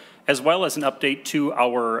board. as well as an update to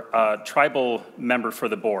our tribal member for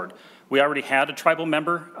the board. We already had a tribal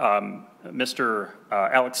member. Mr.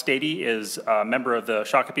 Alex Stady is a member of the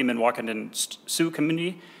Shakopee Minwakanton Sioux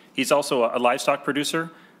community. He's also a livestock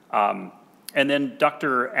producer. And then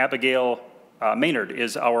Dr. Abigail Maynard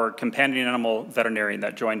is our companion animal veterinarian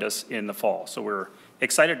that joined us in the fall. So we're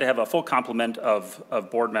excited to have a full complement of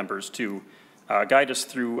board members to guide us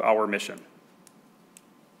through our mission.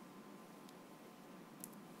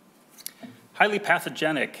 Highly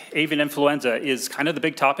pathogenic avian influenza is kind of the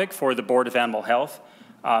big topic for the Board of Animal Health.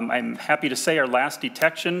 I'm happy to say our last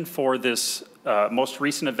detection for this most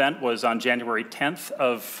recent event was on January 10th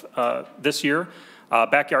of this year,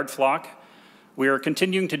 backyard flock. We are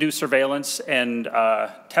continuing to do surveillance and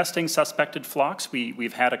testing suspected flocks.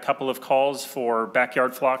 We've had a couple of calls for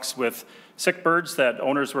backyard flocks with sick birds that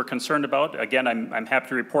owners were concerned about. Again, I'm happy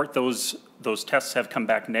to report those tests have come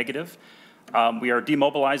back negative. We are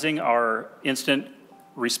demobilizing our instant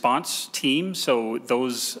response team, so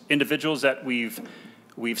those individuals that we've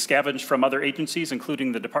scavenged from other agencies,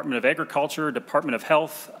 including the Department of Agriculture, Department of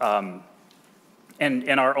Health,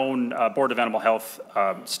 and our own Board of Animal Health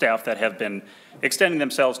staff that have been extending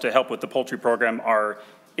themselves to help with the poultry program, are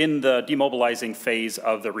in the demobilizing phase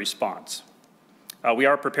of the response. We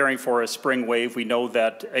are preparing for a spring wave. We know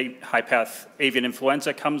that high-path avian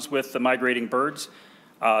influenza comes with the migrating birds.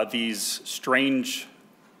 These strange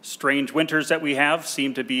winters that we have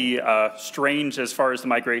seem to be strange as far as the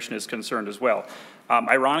migration is concerned as well.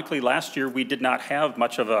 Ironically, last year we did not have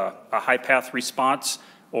much of a high-path response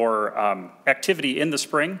or activity in the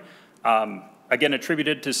spring, again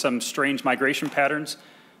attributed to some strange migration patterns.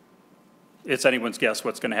 It's anyone's guess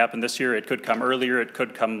what's going to happen this year. It could come earlier, it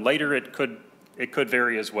could come later, it could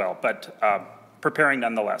vary as well, but preparing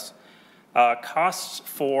nonetheless. Costs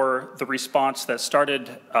for the response that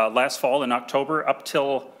started last fall in October up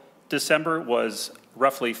till December was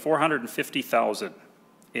roughly $450,000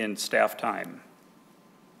 in staff time.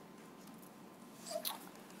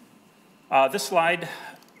 This slide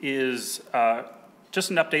is just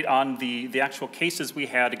an update on the actual cases we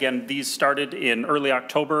had. Again, these started in early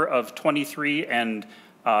October of 23, and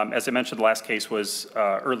as I mentioned, the last case was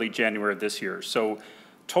early January of this year. So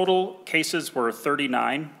total cases were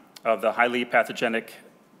 39 of the highly pathogenic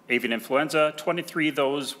avian influenza. 23 of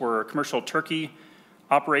those were commercial turkey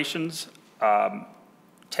operations.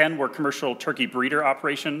 10 were commercial turkey breeder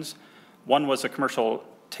operations. 1 was a commercial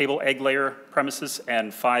table egg layer premises,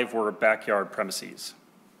 and 5 were backyard premises.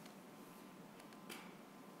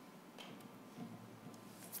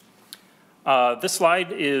 This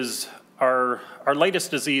slide is our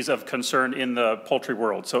latest disease of concern in the poultry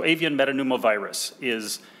world. So avian metapneumovirus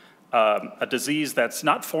is a disease that's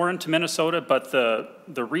not foreign to Minnesota, but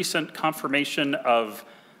the recent confirmation of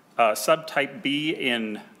subtype B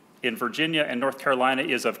in Virginia and North Carolina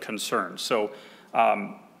is of concern. So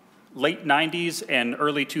late 90s and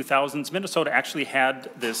early 2000s, Minnesota actually had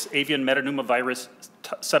this avian metapneumovirus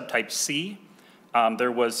subtype C.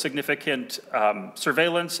 There was significant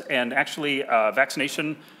surveillance and actually a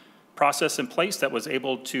vaccination process in place that was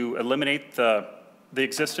able to eliminate the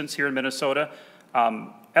existence here in Minnesota.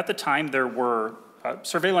 At the time, there were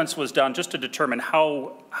surveillance was done just to determine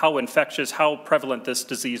how infectious, how prevalent this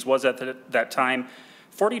disease was at that time.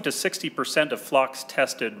 40 to 60% of flocks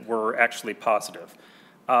tested were actually positive.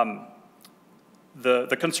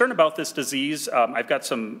 The concern about this disease, I've got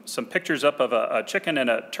some pictures up of a chicken and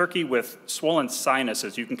a turkey with swollen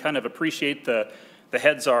sinuses. You can kind of appreciate the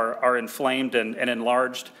heads are inflamed and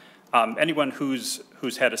enlarged. Anyone who's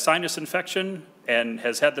had a sinus infection and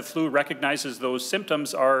has had the flu recognizes those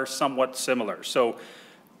symptoms are somewhat similar. So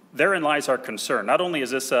therein lies our concern. Not only is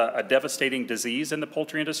this a devastating disease in the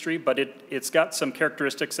poultry industry, but it's got some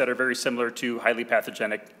characteristics that are very similar to highly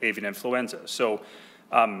pathogenic avian influenza. So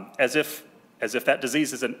as if that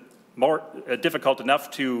disease isn't more difficult enough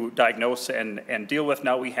to diagnose and deal with,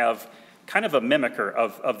 now we have kind of a mimicker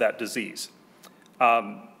of that disease.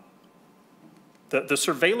 The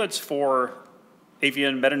surveillance for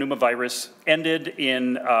avian metapneumovirus ended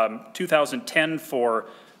in 2010 for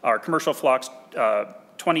our commercial flocks,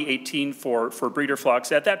 2018 for breeder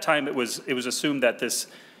flocks. At that time, it was assumed that this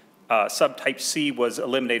subtype C was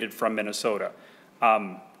eliminated from Minnesota.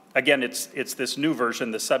 Again, it's this new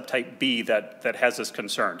version, the subtype B, that has us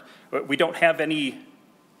concerned. We don't have any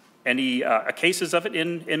cases of it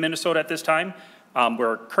in Minnesota at this time.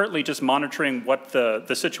 We're currently just monitoring what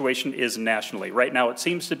the situation is nationally. Right now, it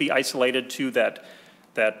seems to be isolated to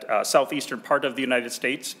that southeastern part of the United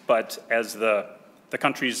States, but as the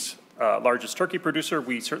country's largest turkey producer,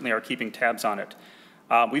 we certainly are keeping tabs on it.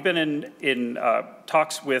 We've been in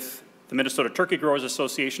talks with the Minnesota Turkey Growers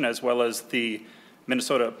Association as well as the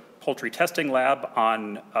Minnesota Poultry Testing Lab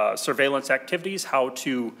on surveillance activities, how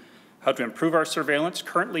to improve our surveillance.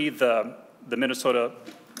 Currently, the Minnesota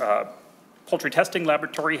Poultry Testing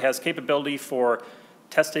Laboratory has capability for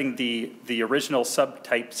testing the original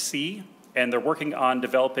subtype C, and they're working on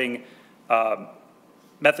developing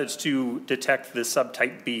methods to detect the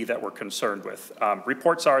subtype B that we're concerned with.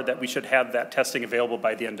 Reports are that we should have that testing available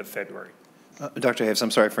by the end of February. Dr. Haves,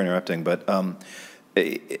 I'm sorry for interrupting, but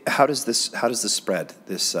how does this spread,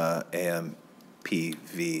 this AMPV?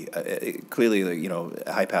 Clearly, you know,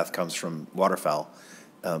 high path comes from waterfowl.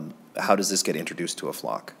 How does this get introduced to a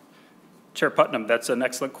flock? Chair Putnam, that's an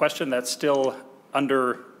excellent question. That's still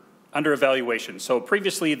under evaluation. So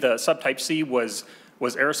previously, the subtype C was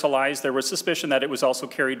aerosolized. There was suspicion that it was also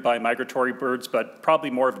carried by migratory birds, but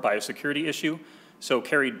probably more of a biosecurity issue. So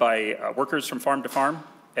carried by workers from farm to farm,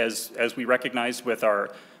 as we recognized with our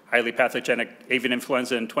highly pathogenic avian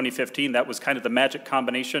influenza in 2015. That was kind of the magic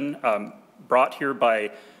combination brought here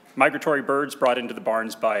by migratory birds, brought into the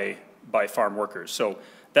barns by farm workers. So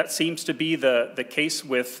that seems to be the case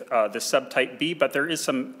with the subtype B, but there is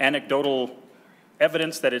some anecdotal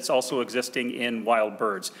evidence that it's also existing in wild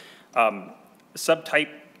birds. Subtype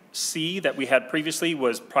C that we had previously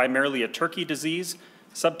was primarily a turkey disease.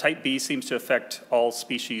 Subtype B seems to affect all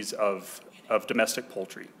species of domestic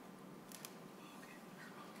poultry.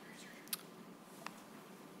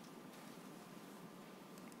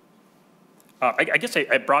 I guess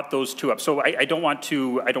I brought those two up. So I don't want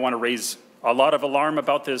to raise a lot of alarm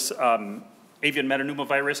about this avian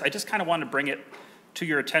metapneumovirus. I just kind of want to bring it to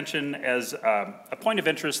your attention as a point of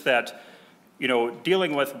interest that, you know,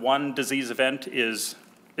 dealing with one disease event is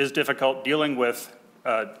difficult. Dealing with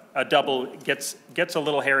a double gets a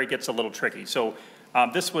little hairy, gets a little tricky. So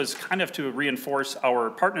this was kind of to reinforce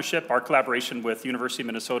our partnership, our collaboration with University of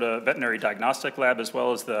Minnesota Veterinary Diagnostic Lab, as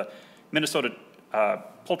well as the Minnesota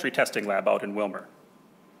Poultry Testing Lab out in Wilmer.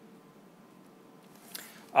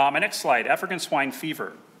 My next slide, African swine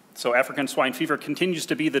fever. So African swine fever continues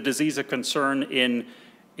to be the disease of concern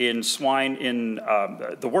in swine in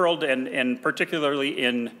the world, and particularly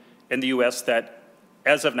in the U.S. that,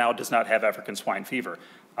 as of now, does not have African swine fever.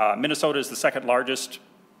 Minnesota is the second largest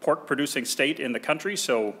pork producing state in the country,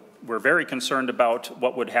 so we're very concerned about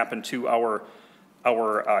what would happen to our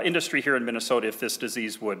industry here in Minnesota if this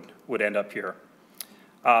disease would end up here.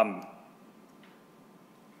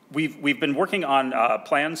 We've been working on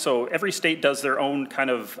plans, so every state does their own kind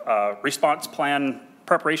of response plan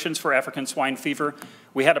preparations for African swine fever.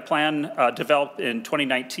 We had a plan developed in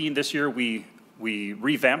 2019. This year we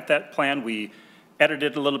revamped that plan. We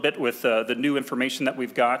edited a little bit with the new information that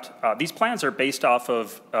we've got. These plans are based off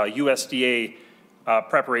of USDA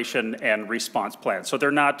preparation and response plans. So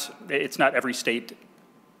it's not every state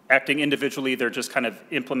acting individually. They're just kind of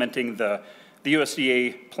implementing the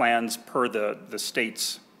USDA plans per the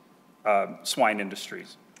state's swine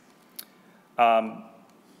industries.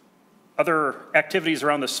 Other activities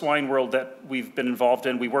around the swine world that we've been involved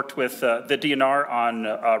in, we worked with the DNR on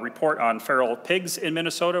a report on feral pigs in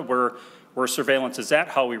Minnesota, where surveillance is at,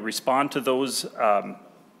 how we respond to those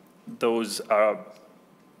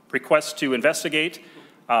requests to investigate.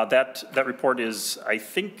 That report is, I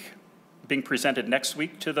think, being presented next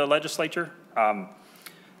week to the legislature.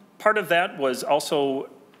 Part of that was also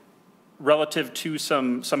relative to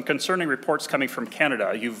some concerning reports coming from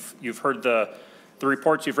Canada. You've heard the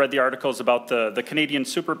reports, you've read the articles about the Canadian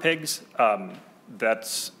super pigs.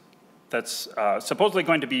 That's supposedly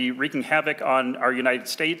going to be wreaking havoc on our United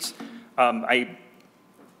States.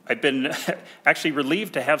 I've been actually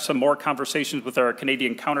relieved to have some more conversations with our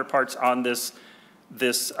Canadian counterparts on this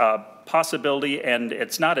possibility, and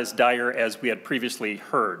it's not as dire as we had previously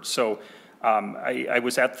heard. So I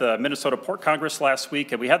was at the Minnesota Pork Congress last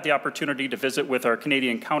week, and we had the opportunity to visit with our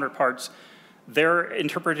Canadian counterparts. Their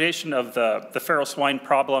interpretation of the feral swine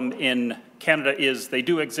problem in Canada is they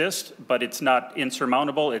do exist, but it's not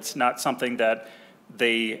insurmountable. It's not something that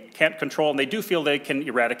they can't control, and they do feel they can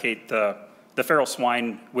eradicate the feral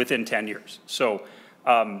swine within 10 years. So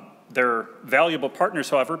they're valuable partners,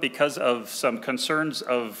 however, because of some concerns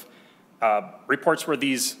of reports where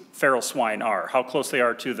these feral swine are, how close they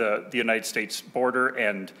are to the United States border,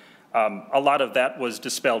 and a lot of that was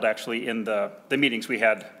dispelled actually in the meetings we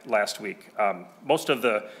had last week. Most of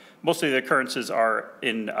the occurrences are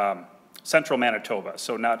in central Manitoba,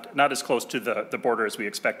 so not as close to the border as we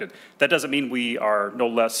expected. That doesn't mean we are no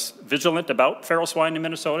less vigilant about feral swine in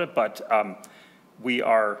Minnesota, but we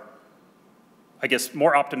are, I guess,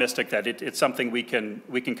 more optimistic that it's something we can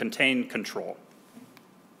contain, control.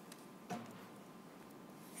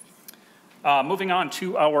 Moving on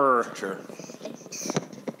to our... Chair.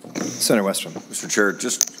 Senator Westrom. Mr. Chair,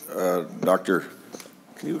 just, Doctor,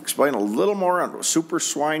 can you explain a little more on super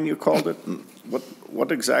swine you called it? And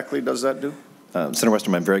what exactly does that do? Senator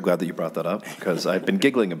Westrom, I'm very glad that you brought that up because I've been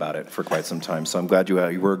giggling about it for quite some time. So I'm glad you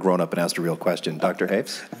were grown up and asked a real question. Dr.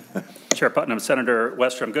 Haves? Chair Putnam, Senator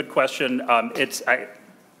Westrom, good question.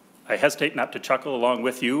 I hesitate not to chuckle along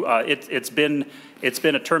with you. It's been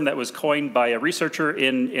a term that was coined by a researcher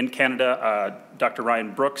in Canada, Dr.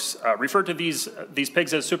 Ryan Brooks, referred to these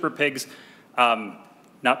pigs as super pigs,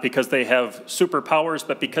 not because they have superpowers,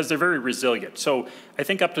 but because they're very resilient. So I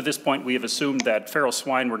think up to this point we have assumed that feral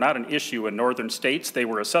swine were not an issue in northern states. They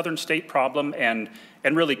were a southern state problem and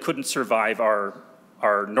really couldn't survive our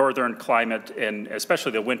northern climate and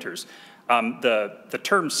especially the winters. The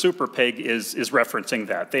term super pig is referencing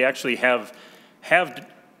that. They actually have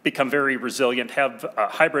become very resilient, have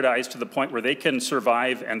hybridized to the point where they can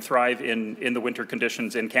survive and thrive in the winter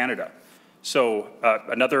conditions in Canada. So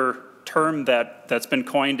another term that's been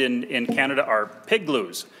coined in Canada are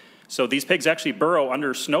pigloos. So these pigs actually burrow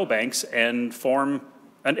under snowbanks and form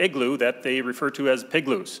an igloo that they refer to as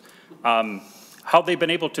pigloos. How they've been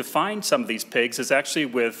able to find some of these pigs is actually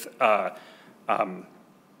with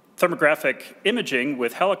thermographic imaging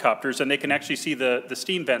with helicopters, and they can actually see the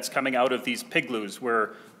steam vents coming out of these pigloos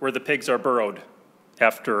where the pigs are burrowed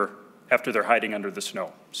after they're hiding under the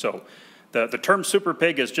snow. So the term super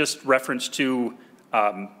pig is just reference to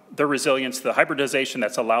their resilience, the hybridization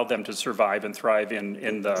that's allowed them to survive and thrive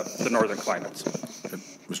in the northern climates.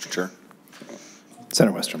 Mr. Chair.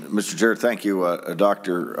 Senator Westrom. Mr. Chair, thank you,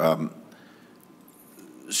 Doctor.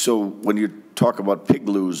 So when you talk about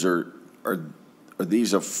pigloos, are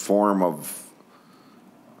these a form of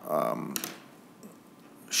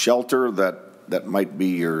shelter that might be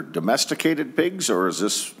your domesticated pigs, or is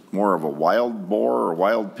this more of a wild boar or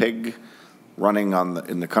wild pig running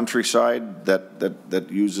in the countryside that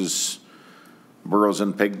uses burrows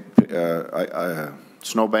in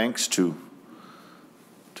snowbanks to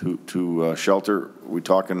shelter? Are we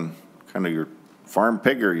talking kind of your farm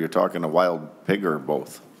pig, or are you talking a wild pig, or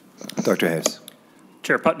both? Dr. Hayes.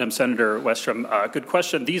 Chair Putnam, Senator Westrom, good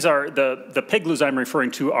question. These are the pigloos I'm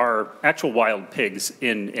referring to are actual wild pigs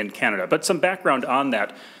in Canada. But some background on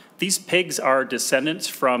that. These pigs are descendants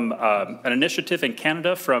from an initiative in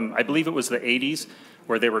Canada from, I believe it was the 80s,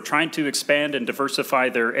 where they were trying to expand and diversify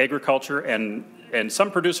their agriculture, and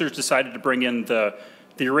some producers decided to bring in the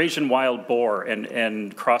Eurasian wild boar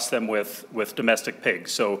and cross them with domestic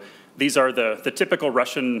pigs. So these are the typical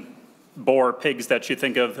Russian boar pigs that you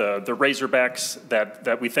think of, the razorbacks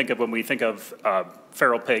that we think of when we think of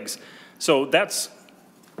feral pigs. So that's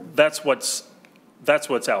what's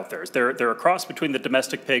out there. They're a cross between the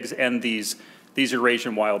domestic pigs and these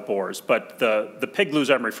Eurasian wild boars. But the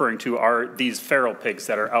pigloos I'm referring to are these feral pigs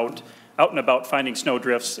that are out and about finding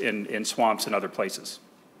snowdrifts in swamps and other places.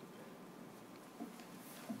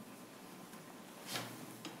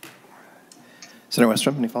 Senator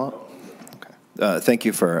Westrom, any follow-up? Okay. Thank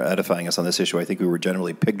you for edifying us on this issue. I think we were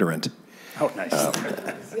generally pignorant. Oh, nice.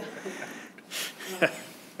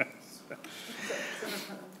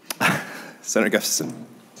 Senator Gustafson.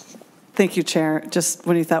 Thank you, Chair. Just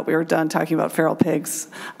when you thought we were done talking about feral pigs.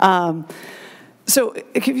 So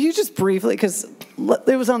can you just briefly, because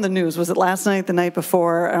it was on the news, was it last night, the night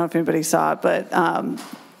before? I don't know if anybody saw it, but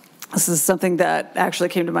this is something that actually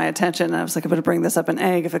came to my attention, and I was like, I'm going to bring this up in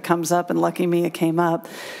egg if it comes up, and lucky me, it came up.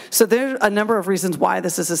 So there are a number of reasons why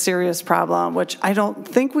this is a serious problem, which I don't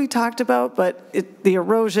think we talked about, but the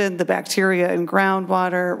erosion, the bacteria in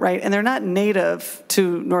groundwater, right? And they're not native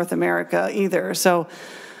to North America either. So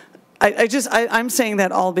I'm saying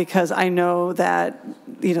that all because I know that,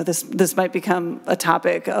 you know, this might become a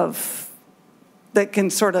topic that can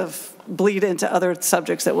sort of bleed into other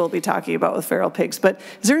subjects that we'll be talking about with feral pigs. But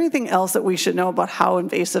is there anything else that we should know about how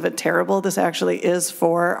invasive and terrible this actually is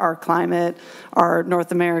for our climate, our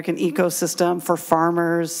North American ecosystem, for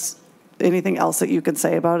farmers? Anything else that you can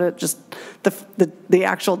say about it? Just the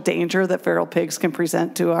actual danger that feral pigs can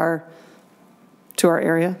present to our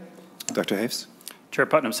area? Dr. Haves? Chair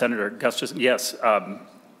Putnam, Senator Gustafson, yes,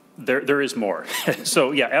 there is more.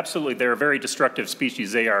 So yeah, absolutely, they're a very destructive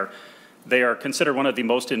species. They are considered one of the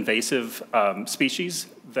most invasive species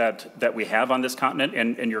that we have on this continent,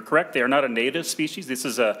 and you're correct, they are not a native species. This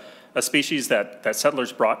is a species that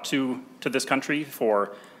settlers brought to this country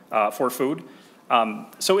for food.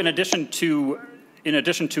 So in addition to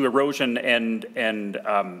erosion and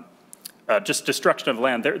just destruction of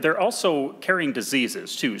land, they're also carrying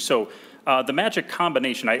diseases too. So the magic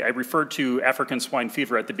combination, I referred to African swine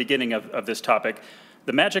fever at the beginning of this topic.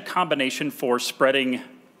 The magic combination for spreading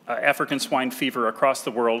African swine fever across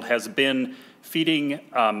the world has been feeding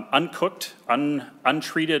uncooked,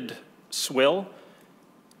 untreated swill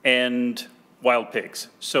and wild pigs.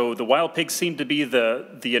 So the wild pigs seem to be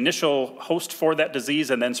the initial host for that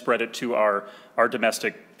disease and then spread it to our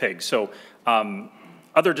domestic pigs. So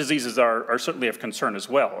other diseases are certainly of concern as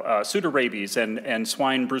well. Pseudorabies and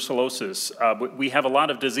swine brucellosis. We have a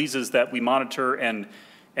lot of diseases that we monitor and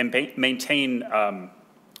maintain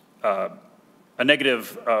a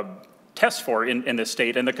negative test for in this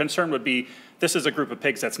state. And the concern would be this is a group of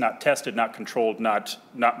pigs that's not tested, not controlled, not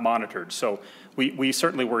monitored. So we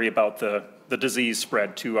certainly worry about the disease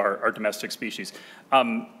spread to our domestic species.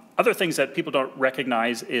 Other things that people don't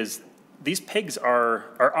recognize is these pigs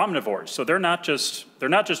are omnivores. So they're not just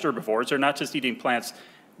herbivores. They're not just eating plants.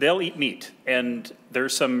 They'll eat meat. And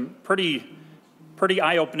there's some pretty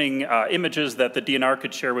eye-opening images that the DNR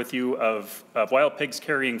could share with you of wild pigs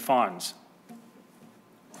carrying fawns.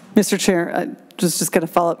 Mr. Chair, just going to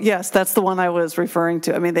follow up. Yes, that's the one I was referring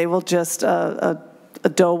to. I mean, they will just, a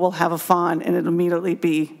doe will have a fawn and it'll immediately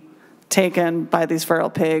be taken by these feral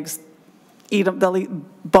pigs, eat them, they'll eat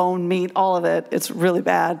bone, meat, all of it. It's really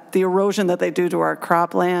bad. The erosion that they do to our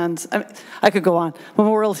croplands. I mean, I could go on. I'm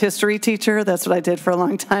a world history teacher. That's what I did for a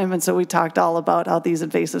long time. And so we talked all about how these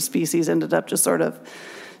invasive species ended up just sort of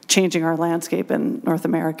changing our landscape in North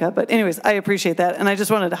America. But anyways, I appreciate that. And I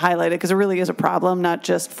just wanted to highlight it because it really is a problem, not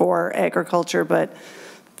just for agriculture, but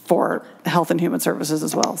for health and human services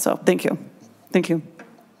as well. So thank you. Thank you.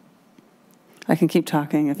 I can keep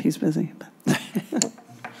talking if he's busy.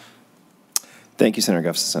 Thank you, Senator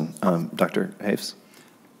Gustafson. Dr. Haves?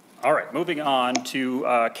 All right, moving on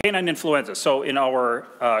to canine influenza. So in our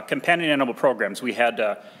companion animal programs, we had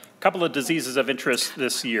a couple of diseases of interest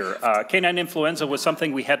this year. Canine influenza was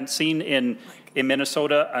something we hadn't seen in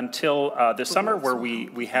Minnesota until this summer, where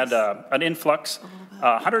we had an influx.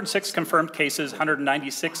 106 confirmed cases,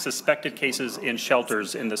 196 suspected cases in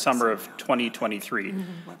shelters in the summer of 2023.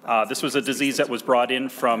 This was a disease that was brought in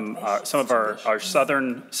from some of our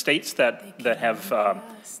southern states that have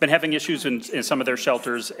been having issues in some of their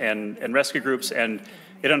shelters and rescue groups, and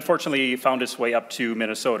it unfortunately found its way up to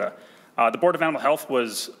Minnesota. The Board of Animal Health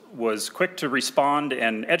was quick to respond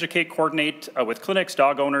and educate, coordinate with clinics,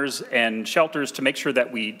 dog owners, and shelters to make sure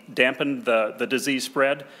that we dampened the disease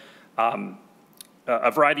spread.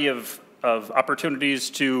 A variety of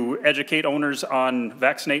opportunities to educate owners on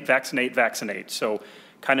vaccinate, vaccinate, vaccinate. So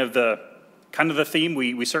kind of the theme,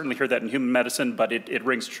 we certainly hear that in human medicine, but it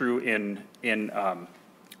rings true in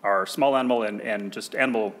our small animal and just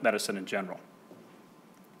animal medicine in general.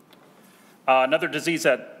 Another disease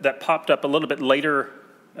that popped up a little bit later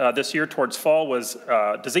this year towards fall was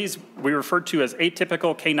a disease we referred to as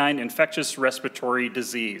atypical canine infectious respiratory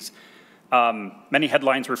disease. Many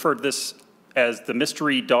headlines referred to this as the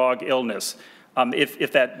mystery dog illness.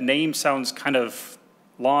 If that name sounds kind of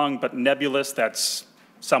long but nebulous, that's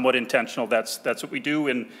somewhat intentional. That's what we do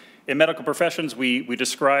in medical professions. We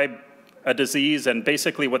describe a disease, and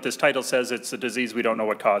basically what this title says, it's a disease we don't know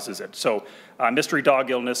what causes it. So mystery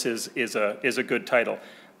dog illness is a good title.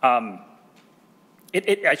 I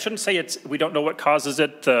shouldn't say we don't know what causes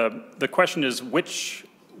it. The question is which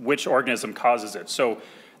organism causes it. So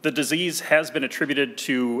the disease has been attributed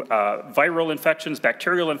to viral infections,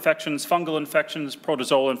 bacterial infections, fungal infections,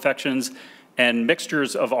 protozoal infections, and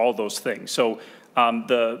mixtures of all those things. So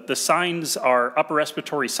the signs are upper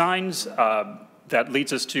respiratory signs. That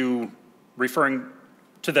leads us to referring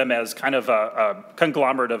to them as kind of a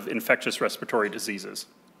conglomerate of infectious respiratory diseases.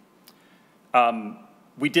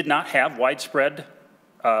 We did not have widespread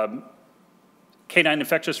canine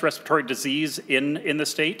infectious respiratory disease in the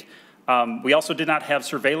state. We also did not have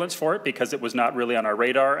surveillance for it because it was not really on our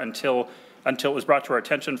radar until it was brought to our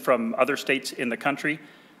attention from other states in the country.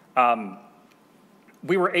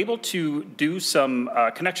 We were able to do some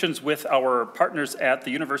connections with our partners at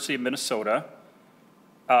the University of Minnesota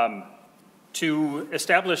to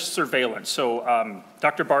establish surveillance. So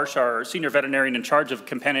Dr. Barsh, our senior veterinarian in charge of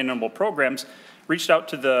companion animal programs, reached out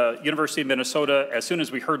to the University of Minnesota as soon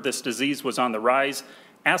as we heard this disease was on the rise,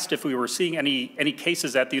 asked if we were seeing any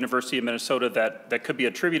cases at the University of Minnesota that could be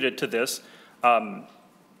attributed to this.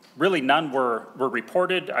 Really none were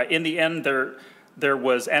reported. In the end, there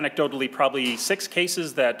was anecdotally probably 6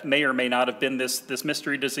 cases that may or may not have been this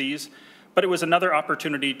mystery disease, but it was another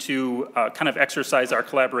opportunity to kind of exercise our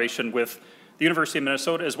collaboration with the University of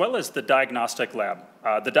Minnesota as well as the diagnostic lab.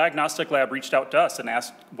 The diagnostic lab reached out to us and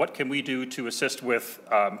asked, what can we do to assist with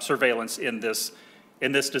surveillance in this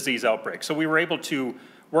disease outbreak? So we were able to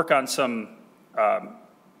work on some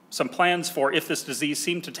plans for if this disease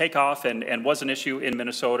seemed to take off and was an issue in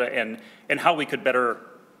Minnesota and how we could better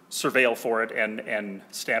surveil for it and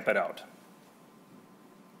stamp it out.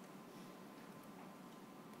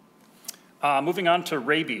 Moving on to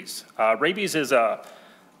rabies. Rabies is a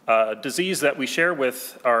disease that we share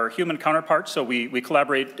with our human counterparts, so we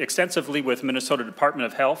collaborate extensively with Minnesota Department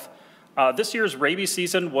of Health. This year's rabies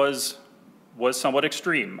season was somewhat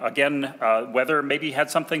extreme. Again, weather maybe had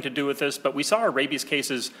something to do with this, but we saw our rabies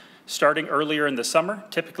cases starting earlier in the summer.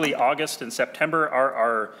 Typically August and September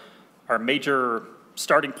are our major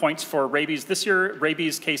starting points for rabies. This year,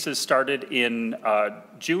 rabies cases started in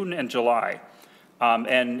June and July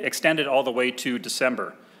and extended all the way to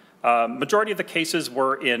December. Majority of the cases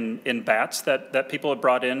were in bats that people had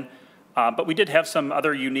brought in, but we did have some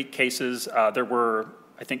other unique cases. There were,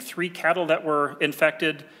 I think, 3 cattle that were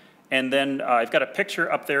infected, and then I've got a picture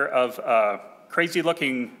up there of a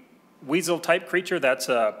crazy-looking weasel-type creature. That's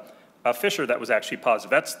a fisher that was actually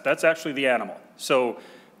positive. That's actually the animal. So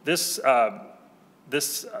this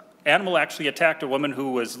animal actually attacked a woman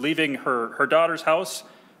who was leaving her daughter's house.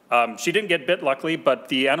 She didn't get bit, luckily, but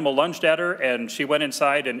the animal lunged at her, and she went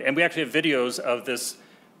inside, and we actually have videos of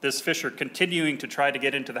this fisher continuing to try to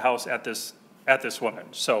get into the house at this woman.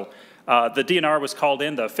 So the DNR was called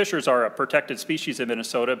in. The fishers are a protected species in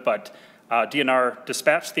Minnesota, but DNR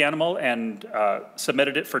dispatched the animal and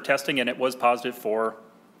submitted it for testing, and it was positive for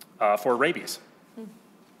rabies.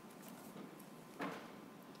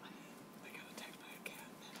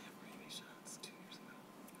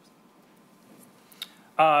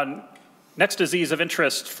 Next disease of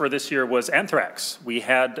interest for this year was anthrax. We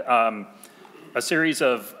had a series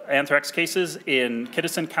of anthrax cases in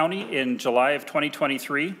Kittison County in July of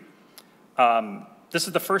 2023. This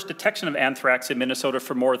is the first detection of anthrax in Minnesota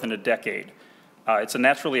for more than a decade. It's a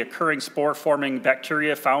naturally occurring spore-forming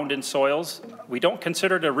bacteria found in soils. We don't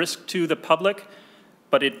consider it a risk to the public,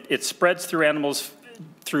 but it spreads through animals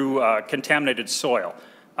through contaminated soil.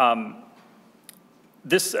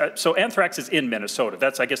 So anthrax is in Minnesota.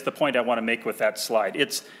 That's, I guess, the point I want to make with that slide.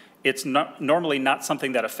 It's normally not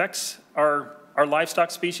something that affects our livestock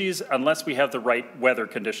species unless we have the right weather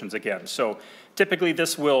conditions again. So typically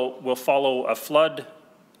this will follow a flood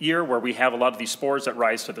year where we have a lot of these spores that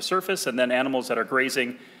rise to the surface, and then animals that are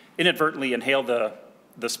grazing inadvertently inhale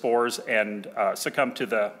the spores and succumb to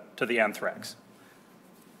the anthrax.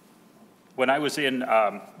 When I was in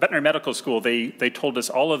veterinary medical school, they told us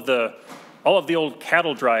all of the old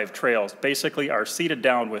cattle drive trails basically are seeded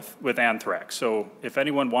down with anthrax. So if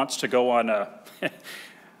anyone wants to go on a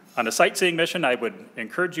on a sightseeing mission, I would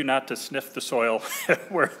encourage you not to sniff the soil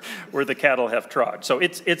where the cattle have trod. So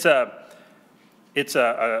it's a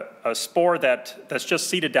spore that's just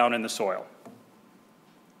seeded down in the soil.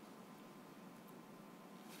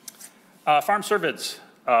 Farm cervids.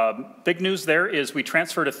 Big news there is we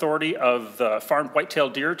transferred authority of the farmed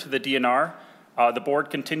white-tailed deer to the DNR. The board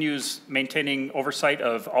continues maintaining oversight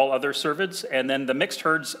of all other cervids, and then the mixed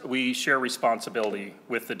herds, we share responsibility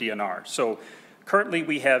with the DNR. So currently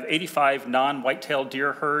we have 85 non-white-tailed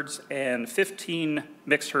deer herds and 15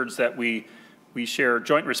 mixed herds that we share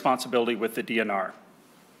joint responsibility with the DNR.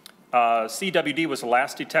 CWD was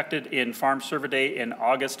last detected in farm cervidae in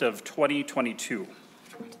August of 2022.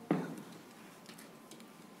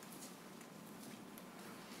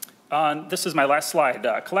 This is my last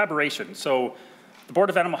slide, collaboration. So the Board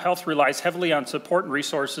of Animal Health relies heavily on support and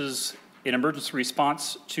resources in emergency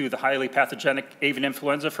response to the highly pathogenic avian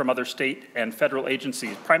influenza from other state and federal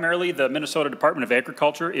agencies. Primarily, the Minnesota Department of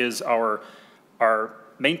Agriculture is our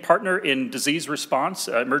main partner in disease response,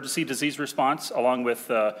 emergency disease response, along with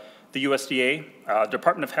the USDA,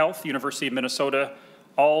 Department of Health, University of Minnesota,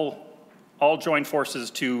 all join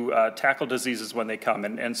forces to tackle diseases when they come,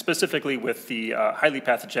 and specifically with the highly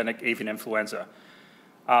pathogenic avian influenza.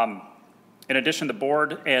 In addition, the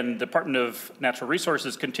board and Department of Natural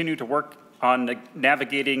Resources continue to work on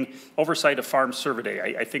navigating oversight of farm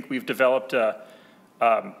cervidae. I think we've developed a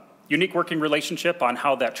unique working relationship on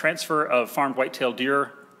how that transfer of farmed white-tailed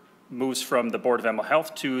deer moves from the Board of Animal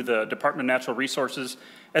Health to the Department of Natural Resources,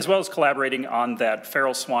 as well as collaborating on that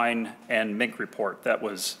feral swine and mink report that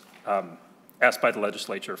was asked by the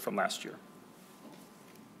legislature from last year.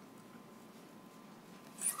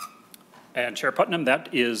 And Chair Putnam, that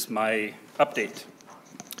is my update.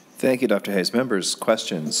 Thank you, Dr. Hayes. Members,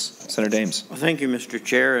 questions? Senator Dames. Well, thank you, Mr.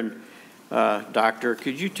 Chair. And Doctor,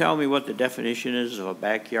 could you tell me what the definition is of a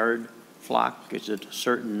backyard flock? Is it a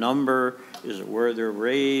certain number? Is it where they're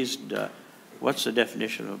raised? What's the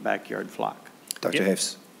definition of a backyard flock? Dr.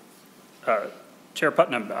 Hayes. Chair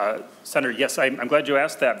Putnam, Senator, yes, I'm glad you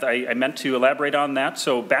asked that. I meant to elaborate on that.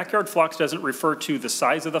 So backyard flocks doesn't refer to the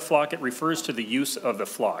size of the flock, it refers to the use of the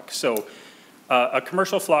flock. So A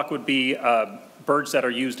commercial flock would be birds that are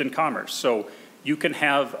used in commerce. So you can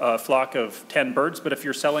have a flock of 10 birds, but if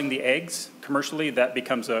you're selling the eggs commercially, that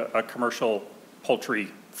becomes a commercial poultry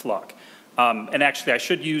flock. And actually, I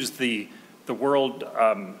should use the World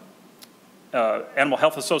Animal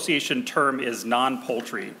Health Association term is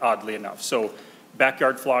non-poultry, oddly enough. So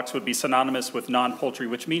backyard flocks would be synonymous with non-poultry,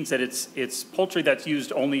 which means that it's poultry that's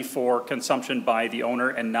used only for consumption by the owner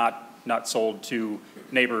and not sold to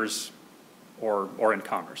neighbors or in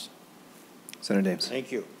commerce. Senator Dames.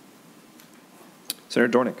 Thank you.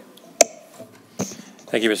 Senator Dornick.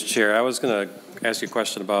 Thank you, Mr. Chair. I was going to ask you a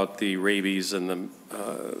question about the rabies and the,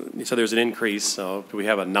 you said there's an increase. So do we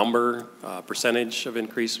have a number, percentage of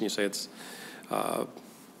increase when you say it's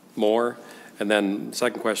more? And then the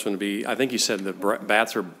second question would be, I think you said the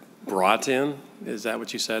bats are brought in. Is that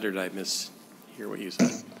what you said, or did I mishear what you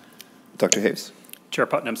said? Dr. Hayes. Chair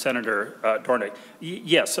Putnam, Senator Dornick.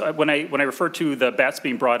 Yes, when I refer to the bats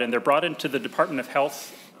being brought in, they're brought into the Department of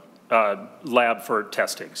Health lab for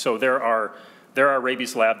testing. So there are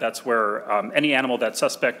rabies lab. That's where any animal that's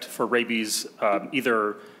suspect for rabies,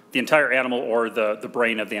 either the entire animal or the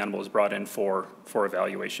brain of the animal is brought in for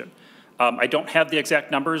evaluation. I don't have the exact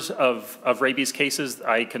numbers of rabies cases.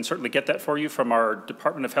 I can certainly get that for you from our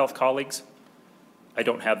Department of Health colleagues. I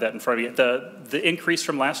don't have that in front of you. The increase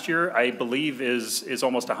from last year, I believe, is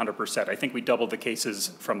almost 100%. I think we doubled the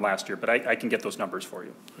cases from last year, but I can get those numbers for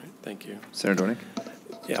you. All right, thank you. Senator Dornick.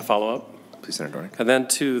 Yeah, follow up. Please, Senator Dornick. And then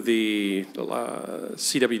to the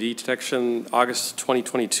CWD detection, August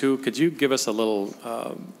 2022, could you give us a little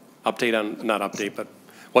update on, not update, but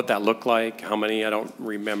what that looked like? How many? I don't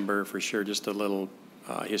remember for sure, just a little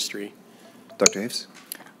history. Dr. Hayes.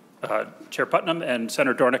 Chair Putnam and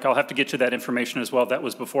Senator Dornick, I'll have to get you that information as well. That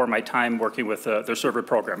was before my time working with their server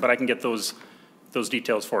program, but I can get those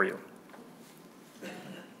details for you.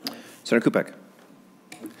 Senator Kupek.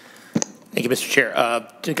 Thank you, Mr. Chair. I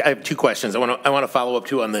have two questions. I want to follow up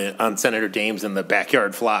too on Senator Dames and the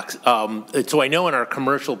backyard flocks. So I know in our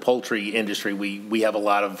commercial poultry industry we have a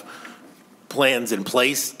lot of plans in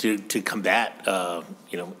place to combat the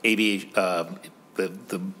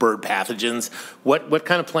bird pathogens. What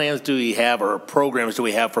kind of plans do we have, or programs do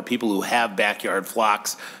we have for people who have backyard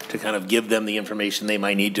flocks to kind of give them the information they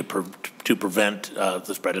might need to prevent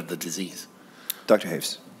the spread of the disease? Dr.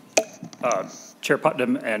 Hayes. Chair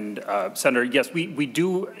Putnam and Senator, yes, we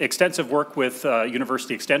do extensive work with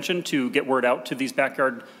University Extension to get word out to these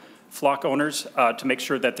backyard flock owners to make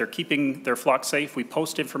sure that they're keeping their flock safe. We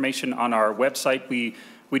post information on our website.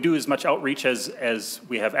 We do as much outreach as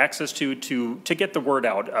we have access to get the word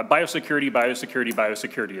out. Biosecurity, biosecurity,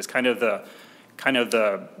 biosecurity is kind of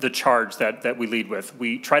the charge that we lead with.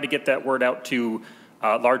 We try to get that word out to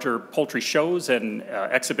larger poultry shows and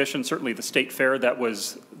exhibitions. Certainly, the state fair that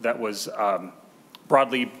was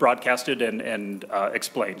broadly broadcasted and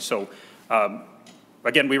explained. So,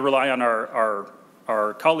 again, we rely on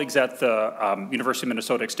our colleagues at the University of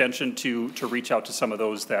Minnesota Extension to reach out to some of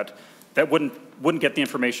those that wouldn't get the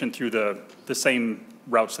information through the same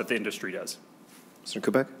routes that the industry does. Mr.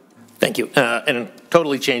 Kubek? Thank you. And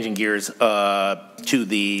totally changing gears to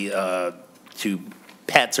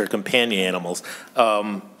pets or companion animals.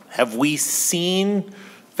 Have we seen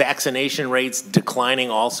vaccination rates declining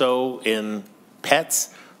also in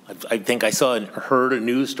pets? I think I heard a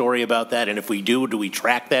news story about that. And if we do we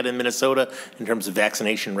track that in Minnesota in terms of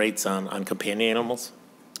vaccination rates on companion animals?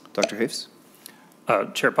 Dr. Hayes?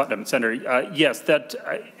 Chair Putnam, Senator, yes, that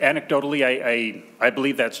anecdotally, I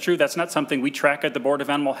believe that's true. That's not something we track at the Board of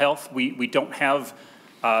Animal Health. We don't have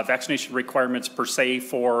vaccination requirements per se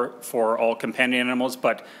for all companion animals,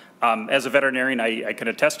 but as a veterinarian, I can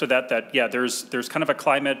attest to that yeah, there's kind of a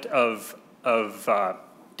climate of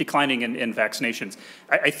declining in vaccinations.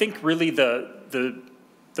 I think really the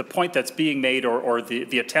point that's being made or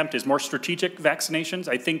the attempt is more strategic vaccinations.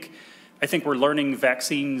 I think we're learning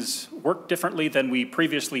vaccines work differently than we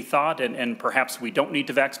previously thought, and perhaps we don't need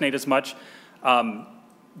to vaccinate as much.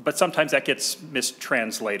 But sometimes that gets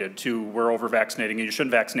mistranslated to we're over-vaccinating and you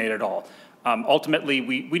shouldn't vaccinate at all. Ultimately,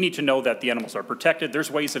 we need to know that the animals are protected. There's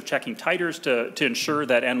ways of checking titers to ensure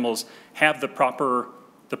that animals have the proper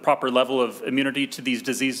level of immunity to these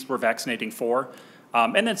diseases we're vaccinating for.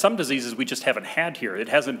 And then some diseases we just haven't had here. It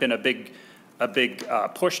hasn't been a big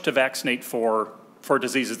push to vaccinate for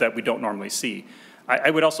diseases that we don't normally see. I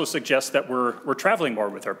would also suggest that we're traveling more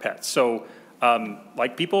with our pets. So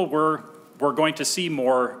like people, we're going to see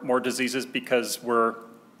more diseases because we're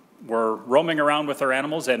roaming around with our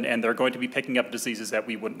animals and they're going to be picking up diseases that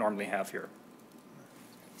we wouldn't normally have here.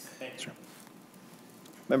 Thanks.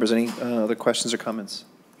 Members, any other questions or comments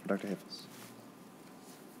for Dr. Havels?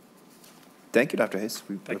 Thank you, Dr. Hayes.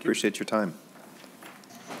 We appreciate your time.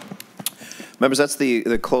 Members, that's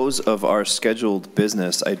the close of our scheduled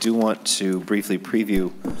business. I do want to briefly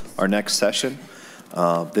preview our next session.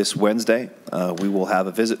 This Wednesday, we will have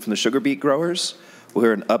a visit from the sugar beet growers. We'll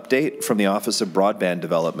hear an update from the Office of Broadband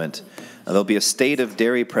Development. There'll be a State of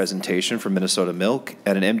Dairy presentation from Minnesota Milk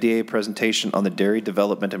and an MDA presentation on the Dairy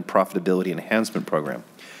Development and Profitability Enhancement Program.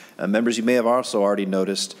 Members, you may have also already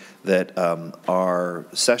noticed that our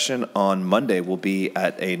session on Monday will be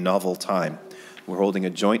at a novel time. We're holding a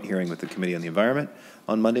joint hearing with the Committee on the Environment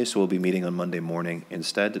on Monday, so we'll be meeting on Monday morning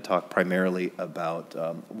instead to talk primarily about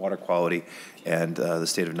water quality and the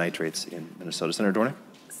state of nitrates in Minnesota. Senator Dornick?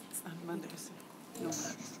 It's on Mondays. No.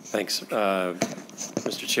 Thanks,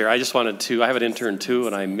 Mr. Chair. I just wanted to, I have an intern too,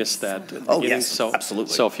 and I missed that at the beginning. Yes, so,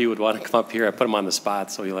 absolutely. So if he would want to come up here, I put him on the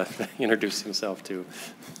spot, so he'll have to introduce himself too.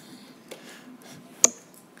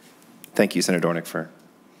 Thank you, Senator Dornick, for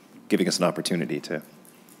giving us an opportunity to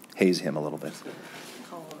haze him a little bit.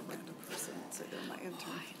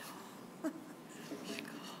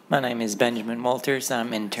 My name is Benjamin Walters.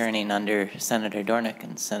 I'm interning under Senator Dornick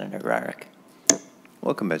and Senator Rarick.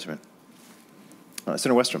 Welcome, Benjamin.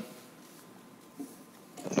 Senator Westrom.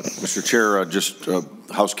 Mr. Chair, just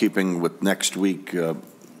housekeeping with next week. I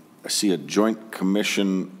see a joint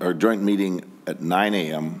commission or joint meeting at 9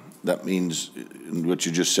 a.m. That means, what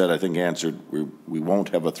you just said, I think answered, we won't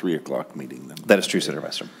have a 3 o'clock meeting then. That is true, Senator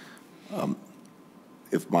Westrom.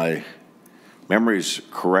 If my memory is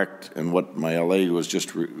correct and what my LA was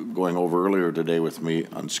just going over earlier today with me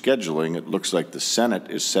on scheduling, it looks like the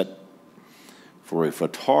Senate is set for a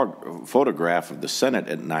photograph of the Senate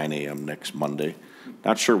at 9 a.m. next Monday.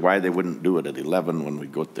 Not sure why they wouldn't do it at 11 when we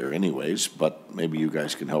go there anyways, but maybe you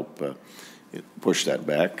guys can help push that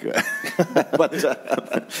back. But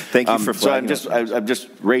thank you for flagging. So I'm just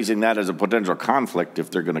raising that as a potential conflict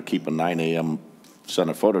if they're going to keep a 9 a.m.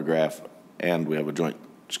 Senate photograph and we have a joint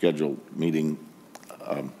scheduled meeting.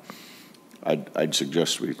 I'd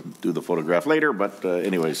suggest we do the photograph later, but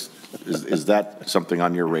anyways, is that something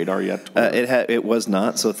on your radar yet? It was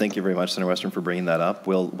not, so thank you very much, Senator Western, for bringing that up.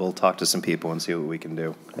 We'll talk to some people and see what we can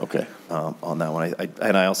do. Okay. On that one,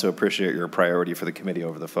 and I also appreciate your priority for the committee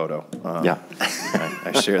over the photo. Yeah,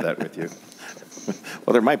 I share that with you.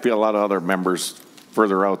 Well, there might be a lot of other members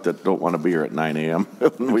further out that don't want to be here at 9 a.m.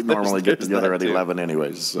 We normally get together at 11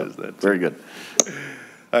 anyways. So very good.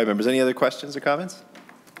 All right, members, any other questions or comments?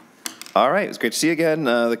 All right, it's great to see you again.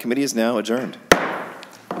 The committee is now adjourned.